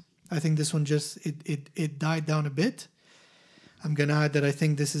 10s. I think this one it died down a bit. I'm going to add that I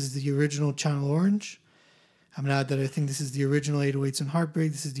think this is the original Channel Orange. I'm going to add that I think this is the original 808s and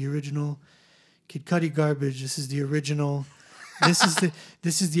Heartbreak. This is the original Kid Cudi Garbage. This is the original...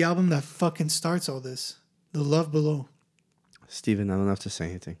 This is the album that fucking starts all this. The Love Below. Steven, I don't have to say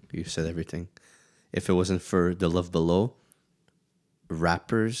anything. You said everything. If it wasn't for The Love Below,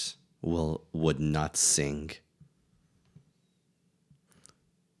 rappers would not sing.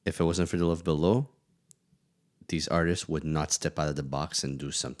 If it wasn't for The Love Below, these artists would not step out of the box and do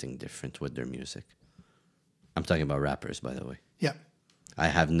something different with their music. I'm talking about rappers, by the way. Yeah. I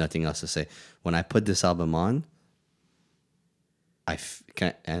have nothing else to say. When I put this album on,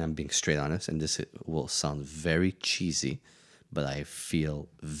 and I'm being straight honest, and this will sound very cheesy, but I feel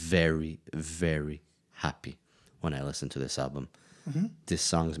very, very happy when I listen to this album. Mm-hmm. The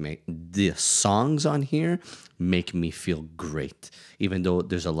songs on here make me feel great, even though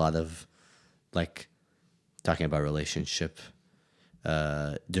there's a lot of, like, talking about relationship.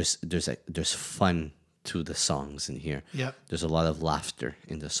 There's fun to the songs in here. Yeah. There's a lot of laughter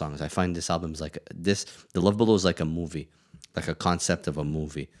in the songs. I find this album's like this. The Love Below is like a movie, like a concept of a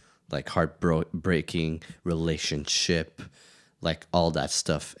movie, like heartbreaking relationship, like all that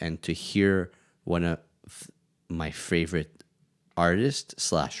stuff. And to hear one of my favorite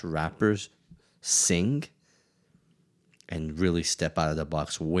artists / rappers sing and really step out of the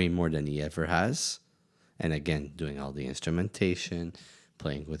box way more than he ever has, and again doing all the instrumentation,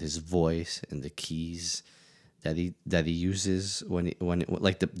 playing with his voice and the keys that he uses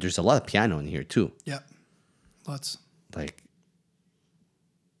there's a lot of piano in here too. Yeah, lots. Like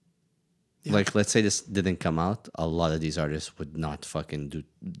let's say this didn't come out, a lot of these artists would not fucking do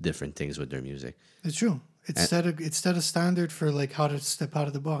different things with their music. It's true. It set a standard for like how to step out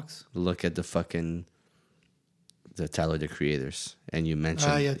of the box. Look at the Tyler the Creators, and you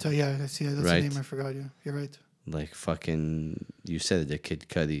mentioned Yeah, I see. That's right? the name I forgot. Yeah, you're right. like fucking you said the Kid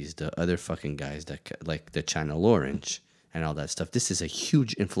Cuddies, the other fucking guys like the Channel Orange and all that stuff. This is a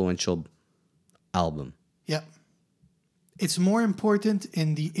huge influential album. Yeah. It's more important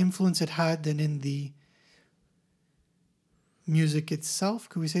in the influence it had than in the music itself.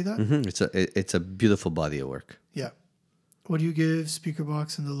 Could we say that? It's a beautiful body of work. Yeah. What do you give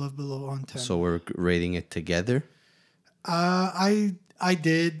Speakerbox and The Love Below on 10? So we're rating it together. I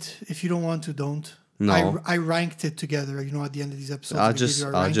did. If you don't want to, don't. No. I ranked it together. You know, at the end of these episodes, I'll just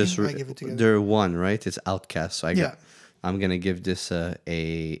I give it together. they're one, right? It's Outcast. So Yeah. I'm gonna give this a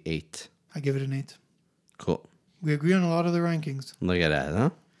 8. I give it an 8. Cool. We agree on a lot of the rankings. Look at that, huh?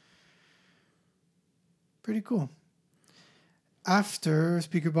 Pretty cool. After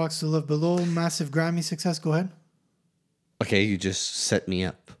Speakerbox, The Love Below, massive Grammy success. Go ahead. Okay, you just set me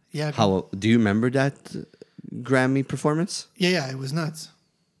up. Yeah. How do you remember that Grammy performance? Yeah, it was nuts.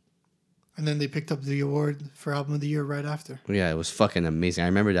 And then they picked up the award for Album of the Year right after. Yeah, it was fucking amazing. I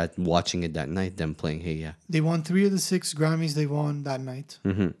remember that watching it that night, them playing Hey Ya. They won 3 of the 6 Grammys they won that night.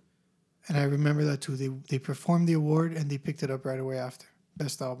 Mm-hmm. And I remember that too. They performed the award and they picked it up right away after.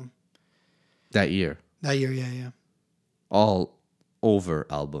 Best album. That year. That year, yeah. All over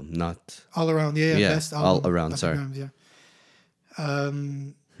album, not... All around, yeah. Best album. all around, at the sorry. Grammys,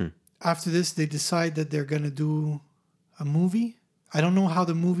 yeah. After this, they decide that they're going to do a movie. I don't know how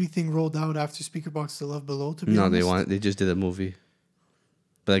the movie thing rolled out after Speakerbox, The Love Below, to be honest. They just did a movie.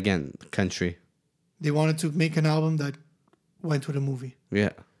 But again, country. They wanted to make an album that went with a movie.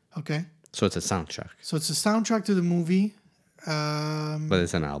 Yeah. Okay. So it's a soundtrack. So it's a soundtrack to the movie. But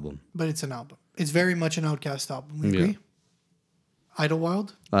it's an album. But it's an album. It's very much an Outkast album. We agree?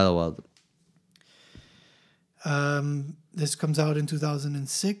 Idlewild. Idlewild. This comes out in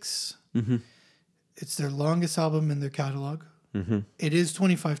 2006. Mm-hmm. It's their longest album in their catalog. Mm-hmm. It is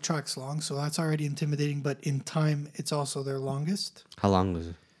 25 tracks long, so that's already intimidating. But in time, it's also their longest. How long was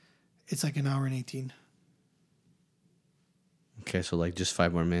it? It's like 1 hour and 18. Okay, so like just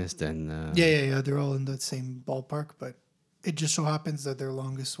 5 more minutes, then... Yeah. They're all in that same ballpark, but it just so happens that their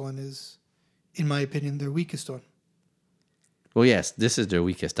longest one is, in my opinion, their weakest one. Well, yes, this is their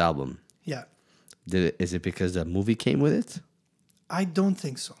weakest album. Yeah. Is it because the movie came with it? I don't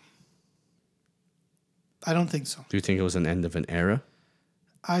think so. Do you think it was an end of an era?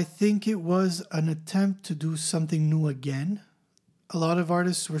 I think it was an attempt to do something new again. A lot of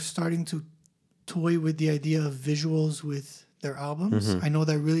artists were starting to toy with the idea of visuals with their albums. Mm-hmm. I know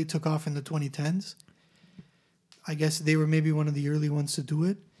that really took off in the 2010s. I guess they were maybe one of the early ones to do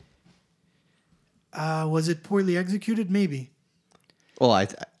it. Was it poorly executed? Maybe. Well,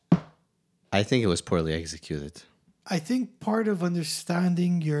 I think it was poorly executed. I think part of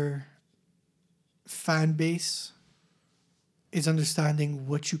understanding your fan base is understanding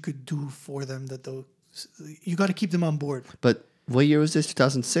what you could do for them. You got to keep them on board. But what year was this?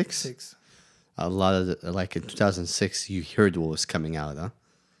 2006? 6. A lot of like in 2006, you heard what was coming out, huh?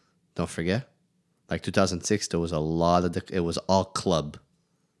 Don't forget. Like 2006, there was a lot of it was all club.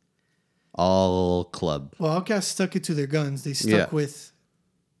 All club. Well, Outkast stuck it to their guns. They stuck with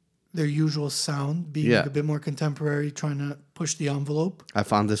their usual sound, being like a bit more contemporary, trying to push the envelope. I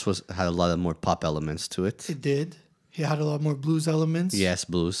found this had a lot of more pop elements to it. It did. It had a lot more blues elements. Yes,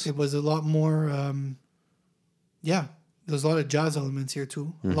 blues. It was a lot more, there's a lot of jazz elements here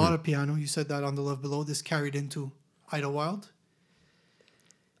too. Mm-hmm. A lot of piano. You said that on The Love Below. This carried into Idlewild.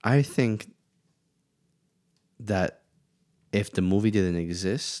 I think that if the movie didn't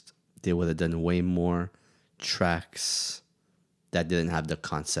exist, they would have done way more tracks that didn't have the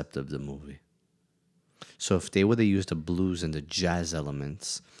concept of the movie. So if they would have used the blues and the jazz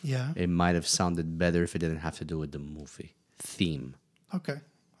elements, it might have sounded better if it didn't have to do with the movie theme. Okay.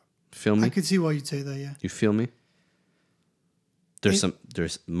 Feel me? I could see why you'd say that, yeah. You feel me?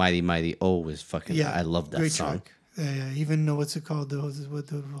 There's Mighty Mighty O is fucking, I love that great song. Track. Yeah. Even what's it called? The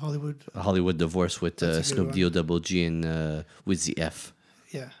Hollywood. Hollywood Divorce with Snoop D-O Double G and with the F.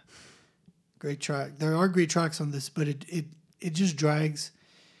 Yeah. Great track. There are great tracks on this, but it just drags.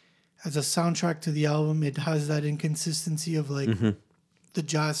 As a soundtrack to the album, it has that inconsistency of like the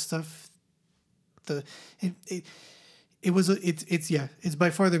jazz stuff. It's by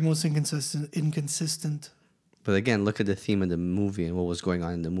far their most inconsistent. But again, look at the theme of the movie and what was going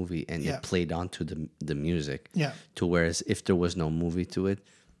on in the movie, and it played onto the music. Yeah. To whereas if there was no movie to it,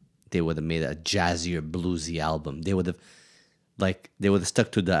 they would have made a jazzier, bluesy album. They would have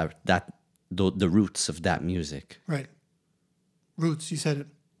stuck to the roots of that music. Right. Roots. You said it.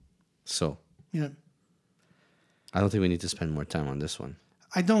 So. Yeah. I don't think we need to spend more time on this one.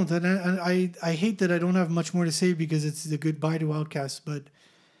 I don't, and I hate that I don't have much more to say because it's the goodbye to Outkast. But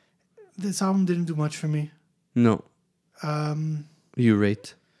this album didn't do much for me. No. You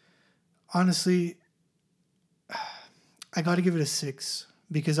rate? Honestly, I got to give it a 6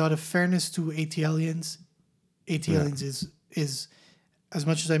 because out of fairness to ATLiens, ATLiens is as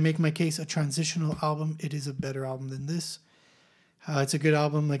much as I make my case a transitional album, it is a better album than this. It's a good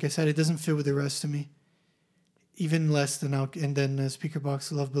album. Like I said, it doesn't fit with the rest of me. Even less than out, and then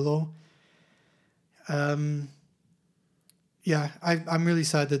Speakerboxxx Love Below. Yeah, I'm really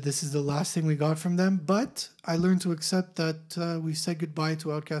sad that this is the last thing we got from them, but I learned to accept that we said goodbye to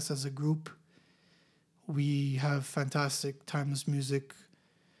Outkast as a group. We have fantastic, timeless music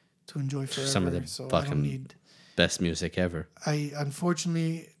to enjoy forever. Some of the so fucking best music ever. I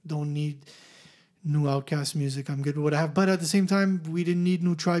unfortunately don't need new Outkast music. I'm good with what I have. But at the same time, we didn't need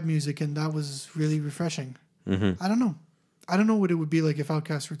new Tribe music, and that was really refreshing. Mm-hmm. I don't know. I don't know what it would be like if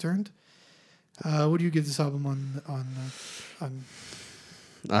Outkast returned. What do you give this album on?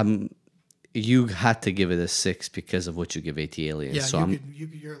 You had to give it a 6 because of what you give ATLiens. Yeah, so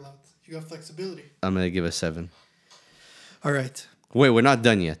you're allowed. You have flexibility. I'm gonna give a 7. All right. Wait, we're not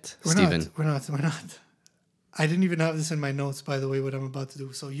done yet, Steven. We're not. I didn't even have this in my notes, by the way, what I'm about to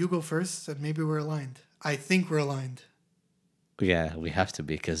do. So you go first, and maybe we're aligned. I think we're aligned. Yeah, we have to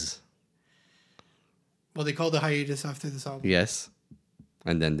be because... Well, they called a hiatus after this album. Yes.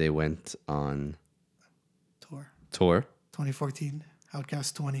 And then they went on... Tour. 2014.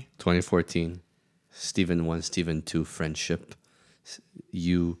 Outkast 20. 2014. Steven 1, Steven 2, Friendship.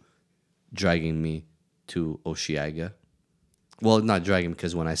 You dragging me to Osheaga. Well, not dragging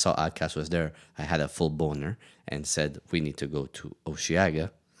because when I saw Outkast was there, I had a full boner and said, we need to go to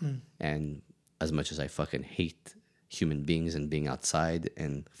Osheaga. And as much as I fucking hate human beings and being outside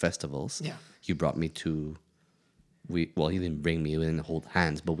and festivals, you brought me to... you didn't bring me, we didn't hold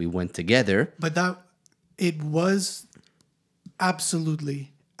hands, but we went together. But it was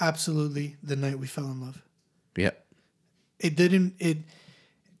absolutely the night we fell in love. Yeah.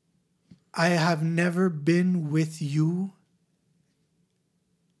 I have never been with you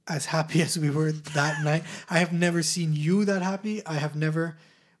as happy as we were that night. I have never seen you that happy.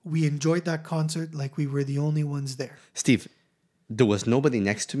 We enjoyed that concert like we were the only ones there. Steve, there was nobody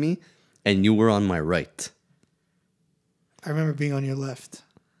next to me and you were on my right. I remember being on your left.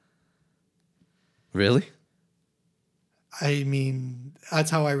 Really? I mean,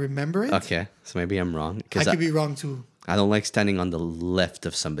 that's how I remember it. Okay, so maybe I'm wrong. I could be wrong too. I don't like standing on the left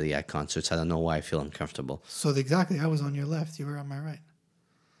of somebody at concerts. I don't know why I feel uncomfortable. So exactly, I was on your left. You were on my right.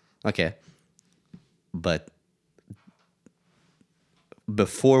 Okay. But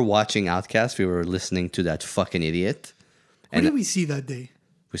before watching Outkast, we were listening to that fucking idiot. What did we see that day?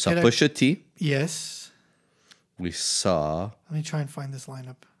 We saw Pusha T. Yes. We saw... Let me try and find this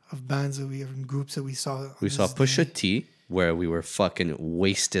lineup of bands that we have and groups that we saw. We saw Pusha T, where we were fucking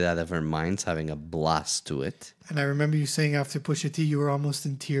wasted out of our minds, having a blast to it. And I remember you saying after Pusha T, you were almost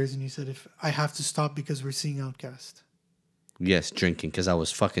in tears, and you said, "If I have to stop because we're seeing Outkast." Yes, drinking, because I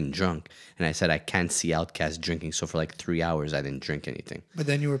was fucking drunk. And I said, I can't see Outkast drinking. So for like 3 hours, I didn't drink anything. But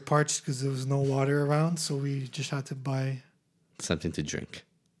then you were parched because there was no water around, so we just had to buy... something to drink.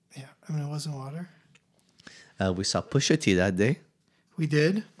 Yeah, I mean, it wasn't water. We saw Pusha T that day. We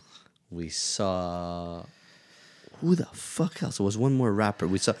did. We saw... Who the fuck else? There was one more rapper.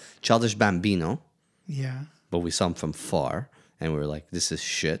 We saw Childish Bambino. Yeah. But we saw him from far. And we were like, this is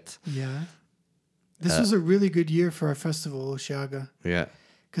shit. Yeah. This was a really good year for our festival, Osheaga. Yeah.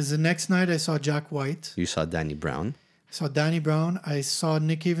 Because the next night I saw Jack White. You saw Danny Brown. I saw Danny Brown. I saw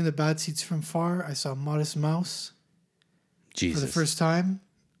Nick Cave and the Bad Seeds from far. I saw Modest Mouse. Jesus. For the first time.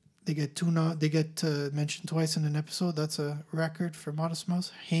 They get mentioned twice in an episode. That's a record for Modest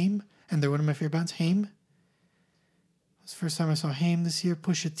Mouse. Haim. And they're one of my favorite bands. Haim. It was the first time I saw Haim this year.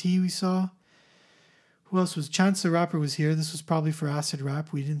 Pusha T we saw. Who else was? Chance the Rapper was here. This was probably for Acid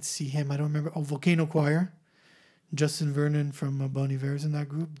Rap. We didn't see him. I don't remember. Oh, Volcano Choir. Justin Vernon from Bon Iver's in that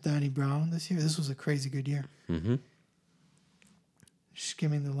group. Danny Brown this year. This was a crazy good year. Mm-hmm.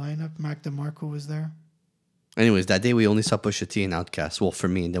 Skimming the lineup. Mac DeMarco was there. Anyways, that day we only saw Pusha T and Outkast. Well, for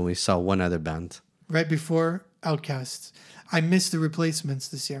me, and then we saw one other band. Right before Outkast. I missed the Replacements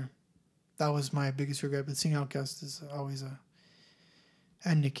this year. That was my biggest regret. But seeing Outkast is always a...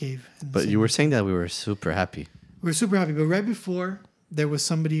 And Nick Cave. But you were saying that we were super happy. We were super happy. But right before, there was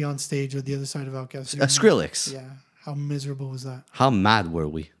somebody on stage on the other side of Outkast. Skrillex. Yeah. How miserable was that? How mad were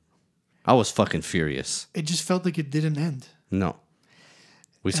we? I was fucking furious. It just felt like it didn't end. No.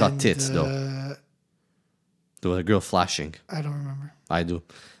 We saw tits, though. There was a girl flashing. I don't remember. I do.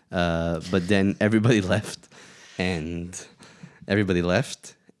 But then everybody left. and everybody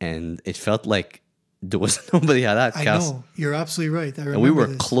left, and it felt like there was nobody at I Outcast. know. You're absolutely right. I remember And we were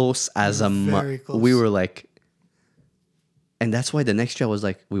this. close as We a were very close. we were like, and that's why the next year I was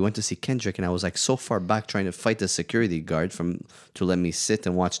like, we went to see Kendrick, and I was like so far back trying to fight the security guard to let me sit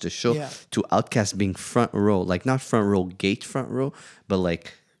and watch the show. Yeah. To Outcast being front row, like not front row gate front row, but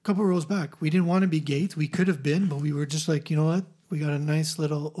like Couple rows back. We didn't want to be gate. We could have been, but we were just like, you know what? We got a nice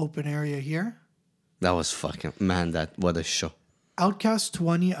little open area here. that was fucking man. That what a show. Outcast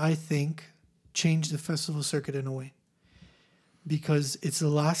 20, I think, changed the festival circuit in a way. Because it's the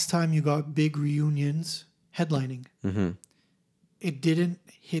last time you got big reunions headlining. Mm-hmm. It didn't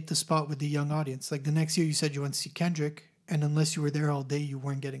hit the spot with the young audience. Like the next year you said you went to see Kendrick, and unless you were there all day, you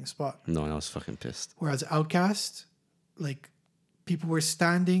weren't getting a spot. No, I was fucking pissed. Whereas Outcast, like people were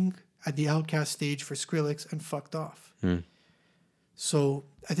standing at the Outcast stage for Skrillex and fucked off. So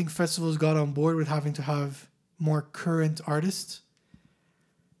I think festivals got on board with having to have more current artists.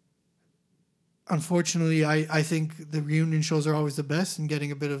 Unfortunately, I think the reunion shows are always the best and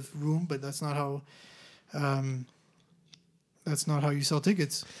getting a bit of room, but that's not how you sell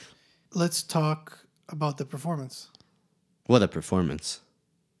tickets. Let's talk about the performance. What a performance.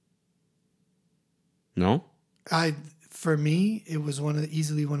 No? For me, it was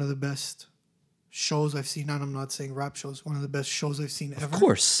easily one of the best shows I've seen. And I'm not saying rap shows. One of the best shows I've seen ever. Of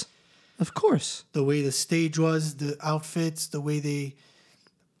course. The way the stage was, the outfits, the way they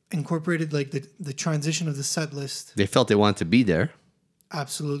incorporated like the transition of the set list. They felt they wanted to be there.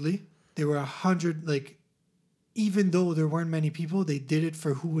 Absolutely. They were 100, like, even though there weren't many people, they did it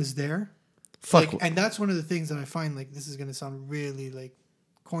for who was there. Fuck. Like, and that's one of the things that I find, like, this is going to sound really, like,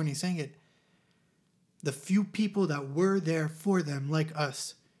 corny saying it. The few people that were there for them, like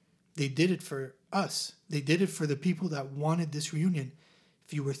us, they did it for us. They did it for the people that wanted this reunion.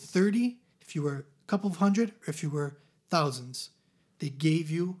 If you were 30, if you were a couple of hundred, or if you were thousands, they gave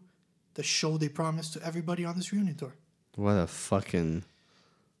you the show they promised to everybody on this reunion tour. What a fucking...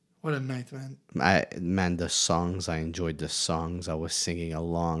 What a night, man. The songs, I enjoyed the songs. I was singing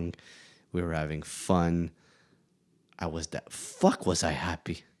along. We were having fun. Was I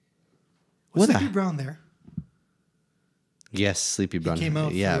happy? Was Sleepy Brown there? Yes, Sleepy Brown. He came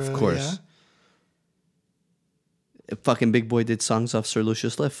out yeah, for, of course. Fucking Big Boy did songs off Sir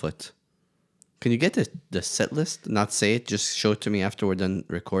Lucius Leftfoot. Can you get the set list? Not say it, just show it to me after we're done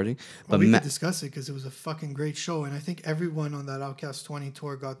recording. Well, we could discuss it because it was a fucking great show, and I think everyone on that Outcast 20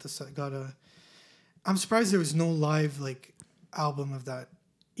 tour got a. I'm surprised there was no live like album of that,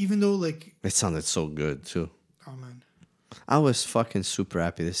 even though like it sounded so good too. Oh man, I was fucking super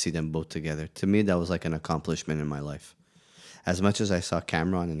happy to see them both together. To me, that was like an accomplishment in my life. As much as I saw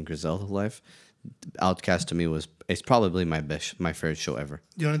Cameron and Griselda live, Outcast to me it's probably my favorite show ever.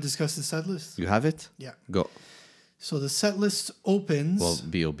 Do you want to discuss the set list? You have it? Yeah. Go. So the set list opens. Well,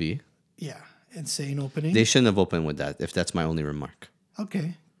 B.O.B. Yeah, insane opening. They shouldn't have opened with that. If that's my only remark.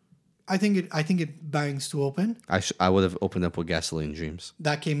 Okay, I think it bangs to open. I would have opened up with Gasoline Dreams.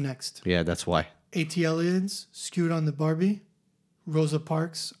 That came next. Yeah, that's why. ATLians, Skewed on the Barbie, Rosa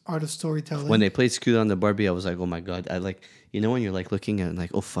Parks, Art of Storytelling. When they played Skewed on the Barbie, I was like, oh my god! I like, you know, when you're like looking at it and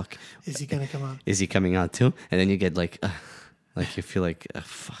like, oh fuck, is he gonna come out? Is he coming out too? And then you get like you feel like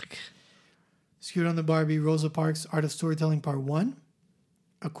fuck. Skewed on the Barbie, Rosa Parks, Art of Storytelling Part 1,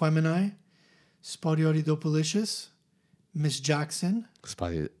 Aquemini, Spodiotidopalicious, Miss Jackson,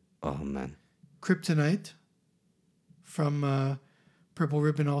 oh man, Kryptonite from Purple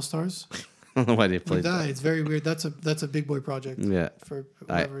Ribbon All Stars. I don't know why they played that. It's very weird. That's a Big Boy project. Yeah. For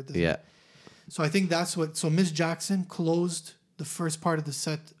whoever this is. Yeah. So I think that's what. So Miss Jackson closed the first part of the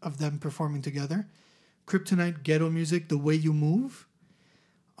set of them performing together. Kryptonite, Ghetto Music, The Way You Move.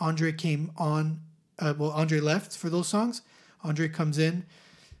 Andre came on. Andre left for those songs. Andre comes in.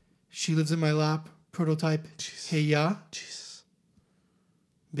 She Lives in My Lap. Prototype. Jesus. Hey Ya. Jesus.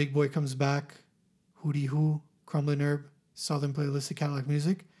 Big Boy comes back. Hootie Hoo. Crumbling Herb. Southern Playlist of Cadillac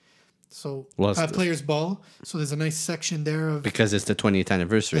Music. So Players Ball. So there's a nice section there of because it's the 20th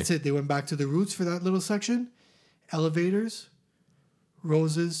anniversary. That's it. They went back to the roots for that little section. Elevators,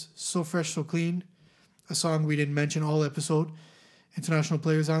 Roses, So Fresh, So Clean, a song we didn't mention all episode. International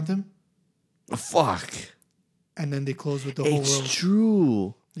Players Anthem. Fuck. And then they close with The Whole World. It's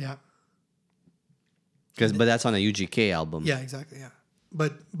true. Yeah. But that's on a UGK album. Yeah, exactly. Yeah.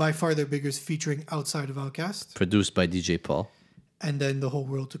 But by far their biggest featuring outside of Outkast. Produced by DJ Paul. And then The Whole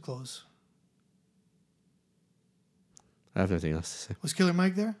World to close. I have nothing else to say. Was Killer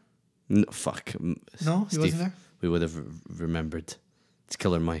Mike there? No, fuck. No, he wasn't there? We would have remembered. It's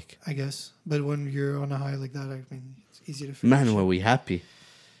Killer Mike. I guess. But when you're on a high like that, I mean, it's easy to figure. Man, were we happy.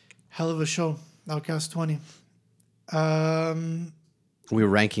 Hell of a show. Outcast 20. Um, We were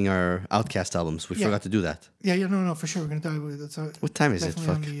ranking our Outcast albums. We Yeah. forgot to do that. yeah, no, for sure. We're gonna dive with it. That's What time is it?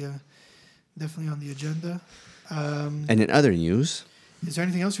 definitely Fuck. on the definitely on the agenda. And in other news, Is there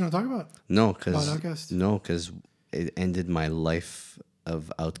anything else you want to talk about? no, About Outkast? because it ended my life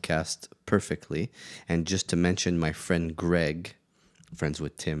of Outcast perfectly. And just to mention, my friend Greg, friends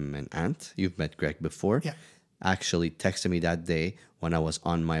with Tim and Ant, you've met Greg before. Yeah. Actually texted me that day when I was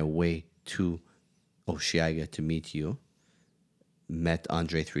on my way to Oshiaga to meet you. Met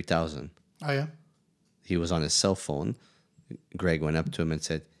Andre 3000. Oh yeah. He was on his cell phone. Greg went up to him and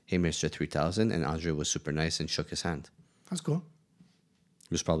said, "Hey, Mr. 3000." And Andre was super nice and shook his hand. That's cool.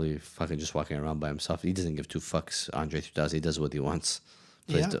 He was probably fucking just walking around by himself. He doesn't give two fucks, Andre 3000. He does what he wants.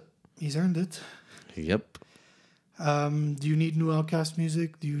 Plays Yeah. He's earned it. Yep. Do you need new Outcast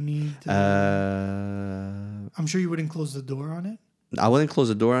music? Do you need? I'm sure you wouldn't close the door on it. I wouldn't close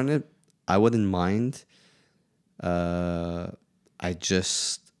the door on it. I wouldn't mind. I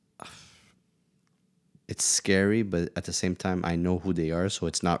just... It's scary, but at the same time, I know who they are, so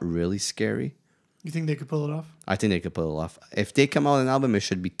it's not really scary. You think they could pull it off? I think they could pull it off. If they come out with an album, it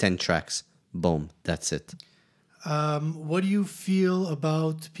should be 10 tracks. Boom. That's it. What do you feel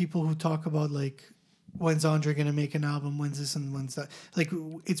about people who talk about like, when's Andre gonna make an album? When's this and when's that? Like,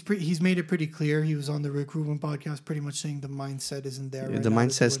 he's made it pretty clear. He was on the Rick Rubin podcast, pretty much saying the mindset isn't there. Right The now to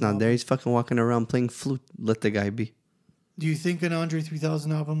mindset's do an not there. album. He's fucking walking around playing flute. Let the guy be. Do you think an Andre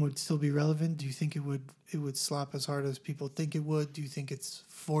 3000 album would still be relevant? Do you think it would slap as hard as people think it would? Do you think it's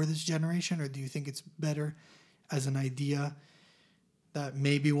for this generation, or do you think it's better as an idea that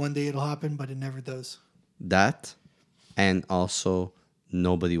maybe one day it'll happen, but it never does? That, and also,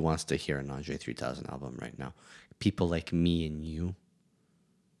 nobody wants to hear an Andre 3000 album right now. People like me and you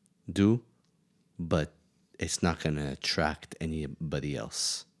do, but it's not going to attract anybody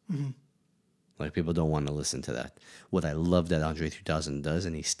else. Mm-hmm. Like, people don't want to listen to that. What I love that Andre 3000 does,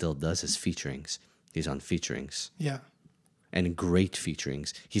 and he still does, is featurings. He's on featurings. Yeah. And great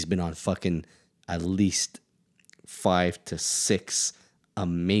featurings. He's been on fucking at least 5 to 6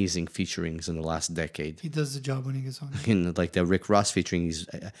 amazing featurings in the last decade. He does the job when he gets on. In like the Rick Ross featuring,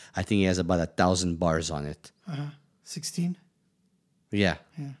 I think he has about 1,000 bars on it. 16? Yeah.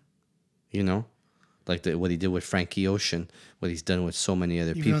 Yeah. You know? Like what he did with Frankie Ocean, what he's done with so many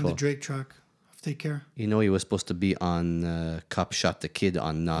other Even people. on the Drake track of Take Care. You know, he was supposed to be on Cop Shot the Kid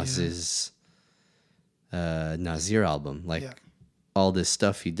on Nas's Nasir album. Like, Yeah. all this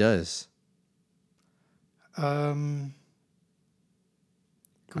stuff he does. Can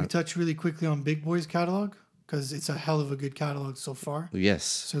we touch really quickly on Big Boy's catalog? Because it's a hell of a good catalog so far. Yes.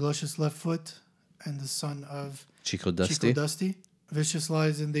 Sir Luscious Left Foot and the son of Chico Dusty. Chico Dusty. Vicious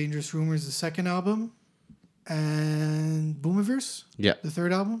Lies and Dangerous Rumors, the second album. And Boomiverse, Yeah. the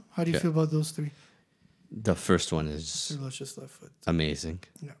third album. How do you Yeah. feel about those three? The first one is Sir Luscious Left Foot. amazing.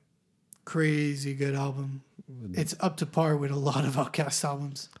 Crazy good album. It's up to par with a lot of Outkast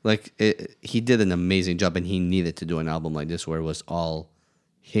albums. Like, he did an amazing job, and he needed to do an album like this where it was all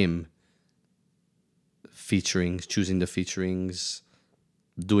him featurings, choosing the featurings,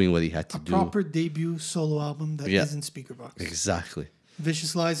 doing what he had to A do. proper debut solo album that Yeah. isn't Speakerbox. Exactly.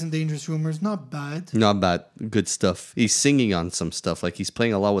 Vicious Lies and Dangerous Rumors, not bad. Not bad. Good stuff. He's singing on some stuff. Like, he's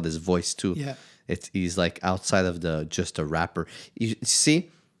playing a lot with his voice, too. Yeah. He's like outside of just a rapper. You see,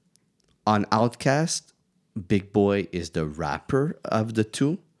 on Outkast, Big Boy is the rapper of the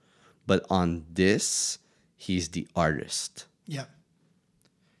two, but on this, he's the artist. Yeah.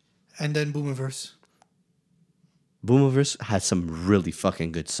 And then Boomiverse. Boomiverse had some really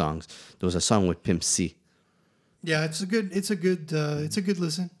fucking good songs. There was a song with Pimp C. Yeah, it's a good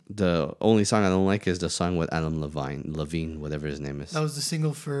listen. The only song I don't like is the song with Adam Levine, whatever his name is. That was the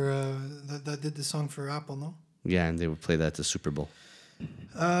single for that did the song for Apple, no? Yeah, and they would play that at the Super Bowl.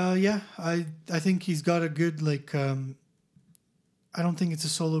 Yeah, I think he's got a good like. I don't think it's a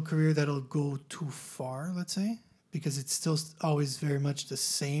solo career that'll go too far. Let's say because it's still always very much the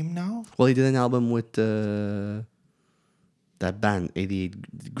same now. Well, he did an album with that band,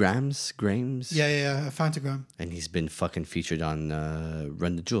 88 Grams. Yeah, Fantagram. And he's been fucking featured on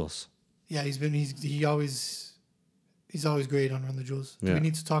Run the Jewels. Yeah, he's always great on Run the Jewels. Do Yeah. we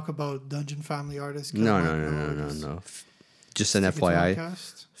need to talk about Dungeon Family artists? No. Just an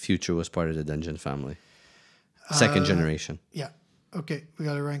FYI, Future was part of the Dungeon family. Second generation. Yeah. Okay, we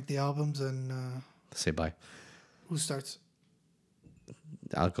got to rank the albums and Say bye. who starts?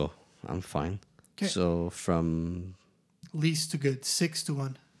 I'll go. I'm fine. 'Kay. So from... Least to good, 6 to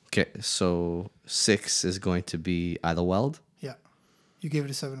 1. Okay, so 6 is going to be Idlewild. Yeah. You gave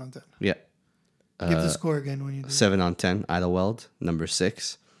it a 7 on 10. Yeah. Give the score again when you do. 7 on 10, Idlewild. Number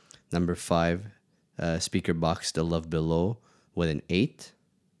 6. Number 5, Speaker Box, The Love Below with an 8.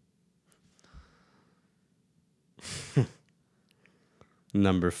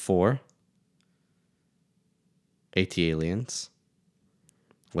 Number 4, ATLiens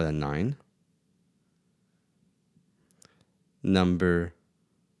with a 9. Number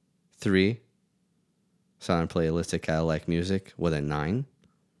 3, Silent Playalistic Cadillac Music with a 9.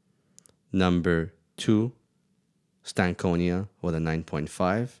 Number 2, Stankonia with a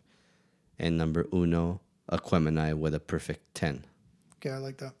 9.5. And number 1, Aquemini with a perfect 10. Okay, I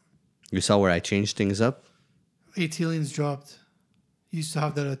like that. You saw where I changed things up? ATLiens dropped. You used to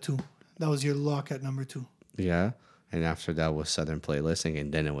have that at 2. That was your lock at number 2. Yeah. And after that was Southern Playlisting,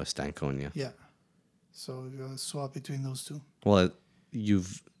 and then it was Stankonia. Yeah. So you gotta swap between those two. Well, you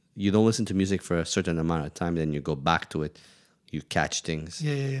don't listen to music for a certain amount of time, then you go back to it. You catch things.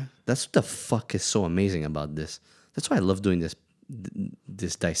 Yeah. That's what the fuck is so amazing about this. That's why I love doing this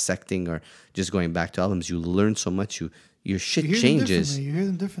dissecting or just going back to albums. You learn so much. Your shit changes. You hear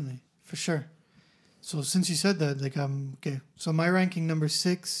them differently, for sure. So since you said that, like, okay. So my ranking number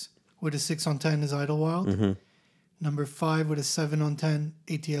 6 with a 6 on 10 is Idlewild. Mm-hmm. Number 5 with a 7 on 10,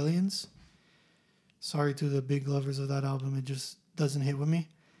 ATLiens. Sorry to the big lovers of that album. It just doesn't hit with me.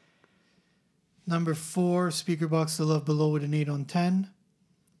 Number 4, Speaker Box, The Love Below with an 8 on 10.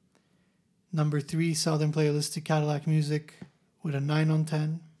 Number 3, Southern Playalistic Cadillac Music with a 9 on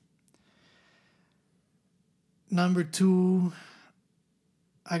 10. Number 2,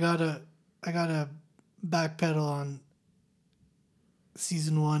 I gotta backpedal on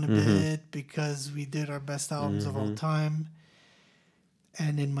season 1 a bit because we did our best albums of all time.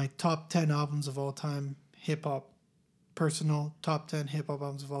 And in my top 10 albums of all time, personal top 10 hip hop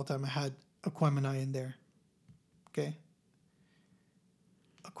albums of all time, I had Aquemini in there. Okay?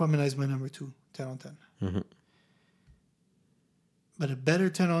 Aquemini is my number 2, 10 on 10. Mm-hmm. But a better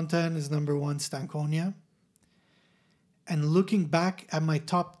 10 on 10 is number 1, Stankonia. And looking back at my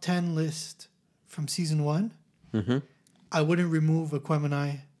top 10 list from season 1, I wouldn't remove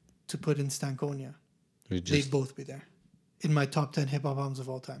Aquemini to put in Stankonia. They'd both be there in my top 10 hip hop albums of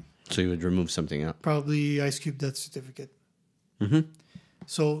all time. So you would remove something out? Probably Ice Cube Death Certificate. Mm-hmm.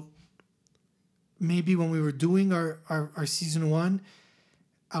 So maybe when we were doing our season 1,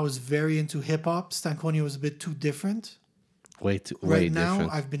 I was very into hip hop. Stankonia was a bit too different. Way right now,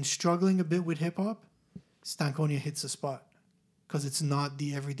 different. I've been struggling a bit with hip hop. Stankonia hits the spot because it's not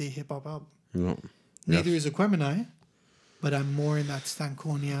the everyday hip hop album. No. Neither is Aquemini, but I'm more in that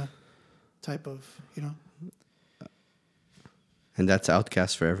Stankonia type of, And that's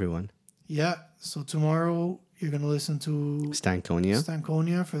Outcast for everyone. Yeah. So tomorrow you're gonna listen to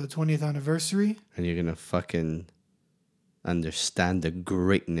Stankonia for the 20th anniversary, and you're gonna fucking understand the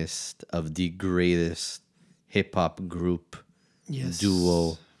greatness of the greatest hip hop group,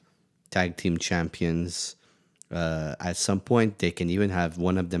 duo, tag team champions. At some point, they can even have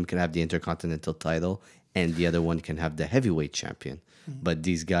one of them can have the Intercontinental title, and the other one can have the heavyweight champion. But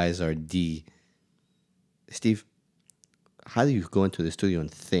these guys are Steve, how do you go into the studio and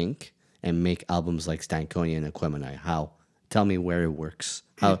think and make albums like Stankonia and Aquemini? How? Tell me where it works.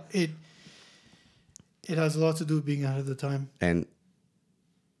 How? It has a lot to do with being ahead of the time. And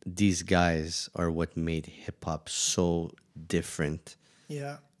these guys are what made hip hop so different.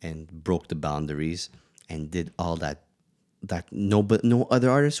 Yeah. And broke the boundaries and did all that no other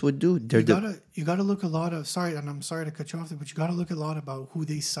artist would do. You gotta look a lot of I'm sorry to cut you off there, but you gotta look a lot about who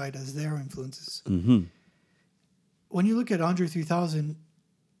they cite as their influences. Mm-hmm. When you look at Andre 3000,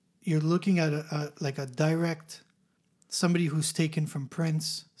 you're looking at a direct somebody who's taken from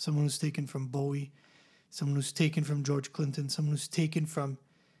Prince, someone who's taken from Bowie, someone who's taken from George Clinton, someone who's taken from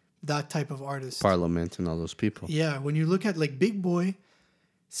that type of artist. Parliament and all those people. Yeah, when you look at like Big Boy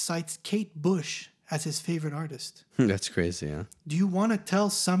cites Kate Bush as his favorite artist. That's crazy, yeah. Do you want to tell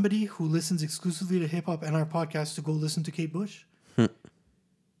somebody who listens exclusively to hip hop and our podcast to go listen to Kate Bush?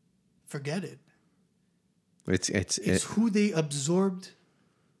 Forget it. It's who they absorbed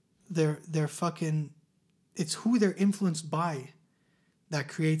their fucking. It's who they're influenced by that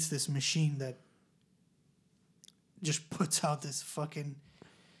creates this machine that just puts out this fucking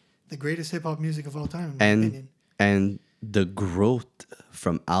the greatest hip hop music of all time, in my opinion. And the growth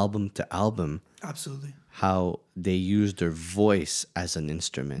from album to album. Absolutely. How they used their voice as an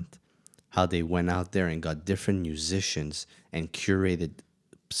instrument. How they went out there and got different musicians and curated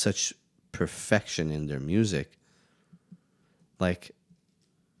such perfection in their music. Like,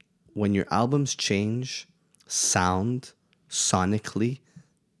 when your albums change sonically,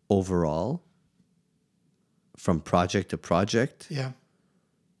 overall, from project to project, yeah,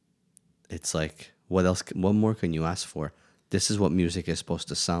 it's like, what more can you ask for? This is what music is supposed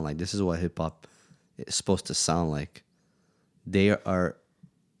to sound like. This is what hip hop is supposed to sound like. They are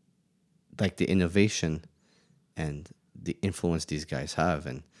like the innovation and the influence these guys have,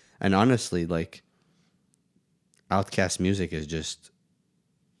 and honestly, like, Outkast music is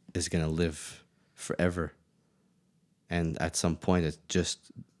gonna live forever, and at some point it's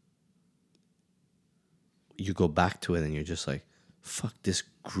just, you go back to it and you're just like, fuck, this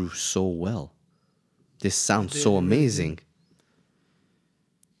grew so well, this sounds so amazing.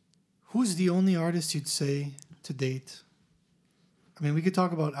 Who's the only artist you'd say to date? I mean, we could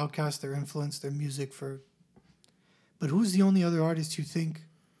talk about Outkast, their influence, their music but who's the only other artist you think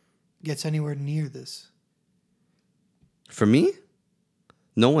gets anywhere near this? For me,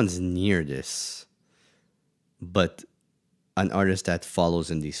 no one's near this, but an artist that follows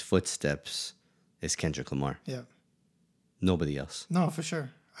in these footsteps is Kendrick Lamar. Yeah. Nobody else. No, for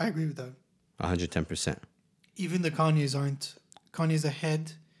sure. I agree with that. 110%. Even the Kanye's aren't. Kanye's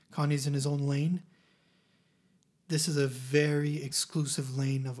ahead. Kanye's in his own lane. This is a very exclusive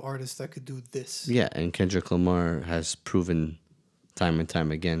lane of artists that could do this. Yeah, and Kendrick Lamar has proven time and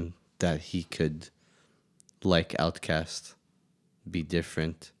time again that he could, like Outkast, be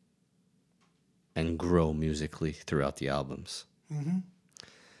different and grow musically throughout the albums. Mm-hmm.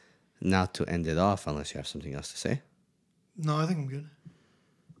 Now to end it off, unless you have something else to say. No, I think I'm good.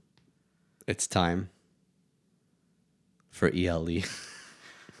 It's time for ELE.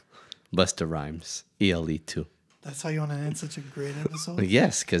 Busta Rhymes, ELE 2. That's how you want to end such a great episode?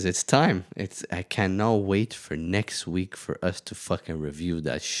 Yes, because it's time. I cannot wait for next week for us to fucking review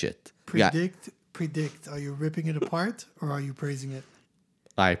that shit. Predict. Are you ripping it apart or are you praising it?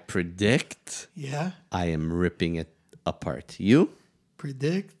 I predict. Yeah? I am ripping it apart. You?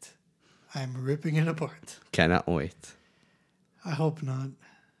 Predict. I'm ripping it apart. Cannot wait. I hope not.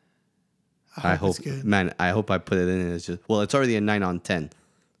 I hope, it's good. man, I hope I put it in and it's just, well, it's already a 9 on 10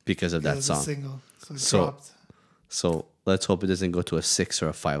 because of that song. Single. So it So- dropped. So let's hope it doesn't go to a 6 or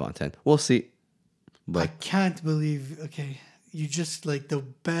a 5 on 10. We'll see. I But can't believe, okay, you just like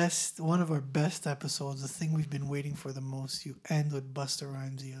one of our best episodes, the thing we've been waiting for the most, you end with Busta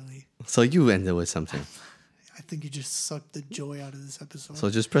Rhymes ELE. so you ended with something. I think you just sucked the joy out of this episode. So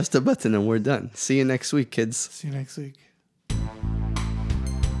just press the button and we're done. See you next week, kids. See you next week.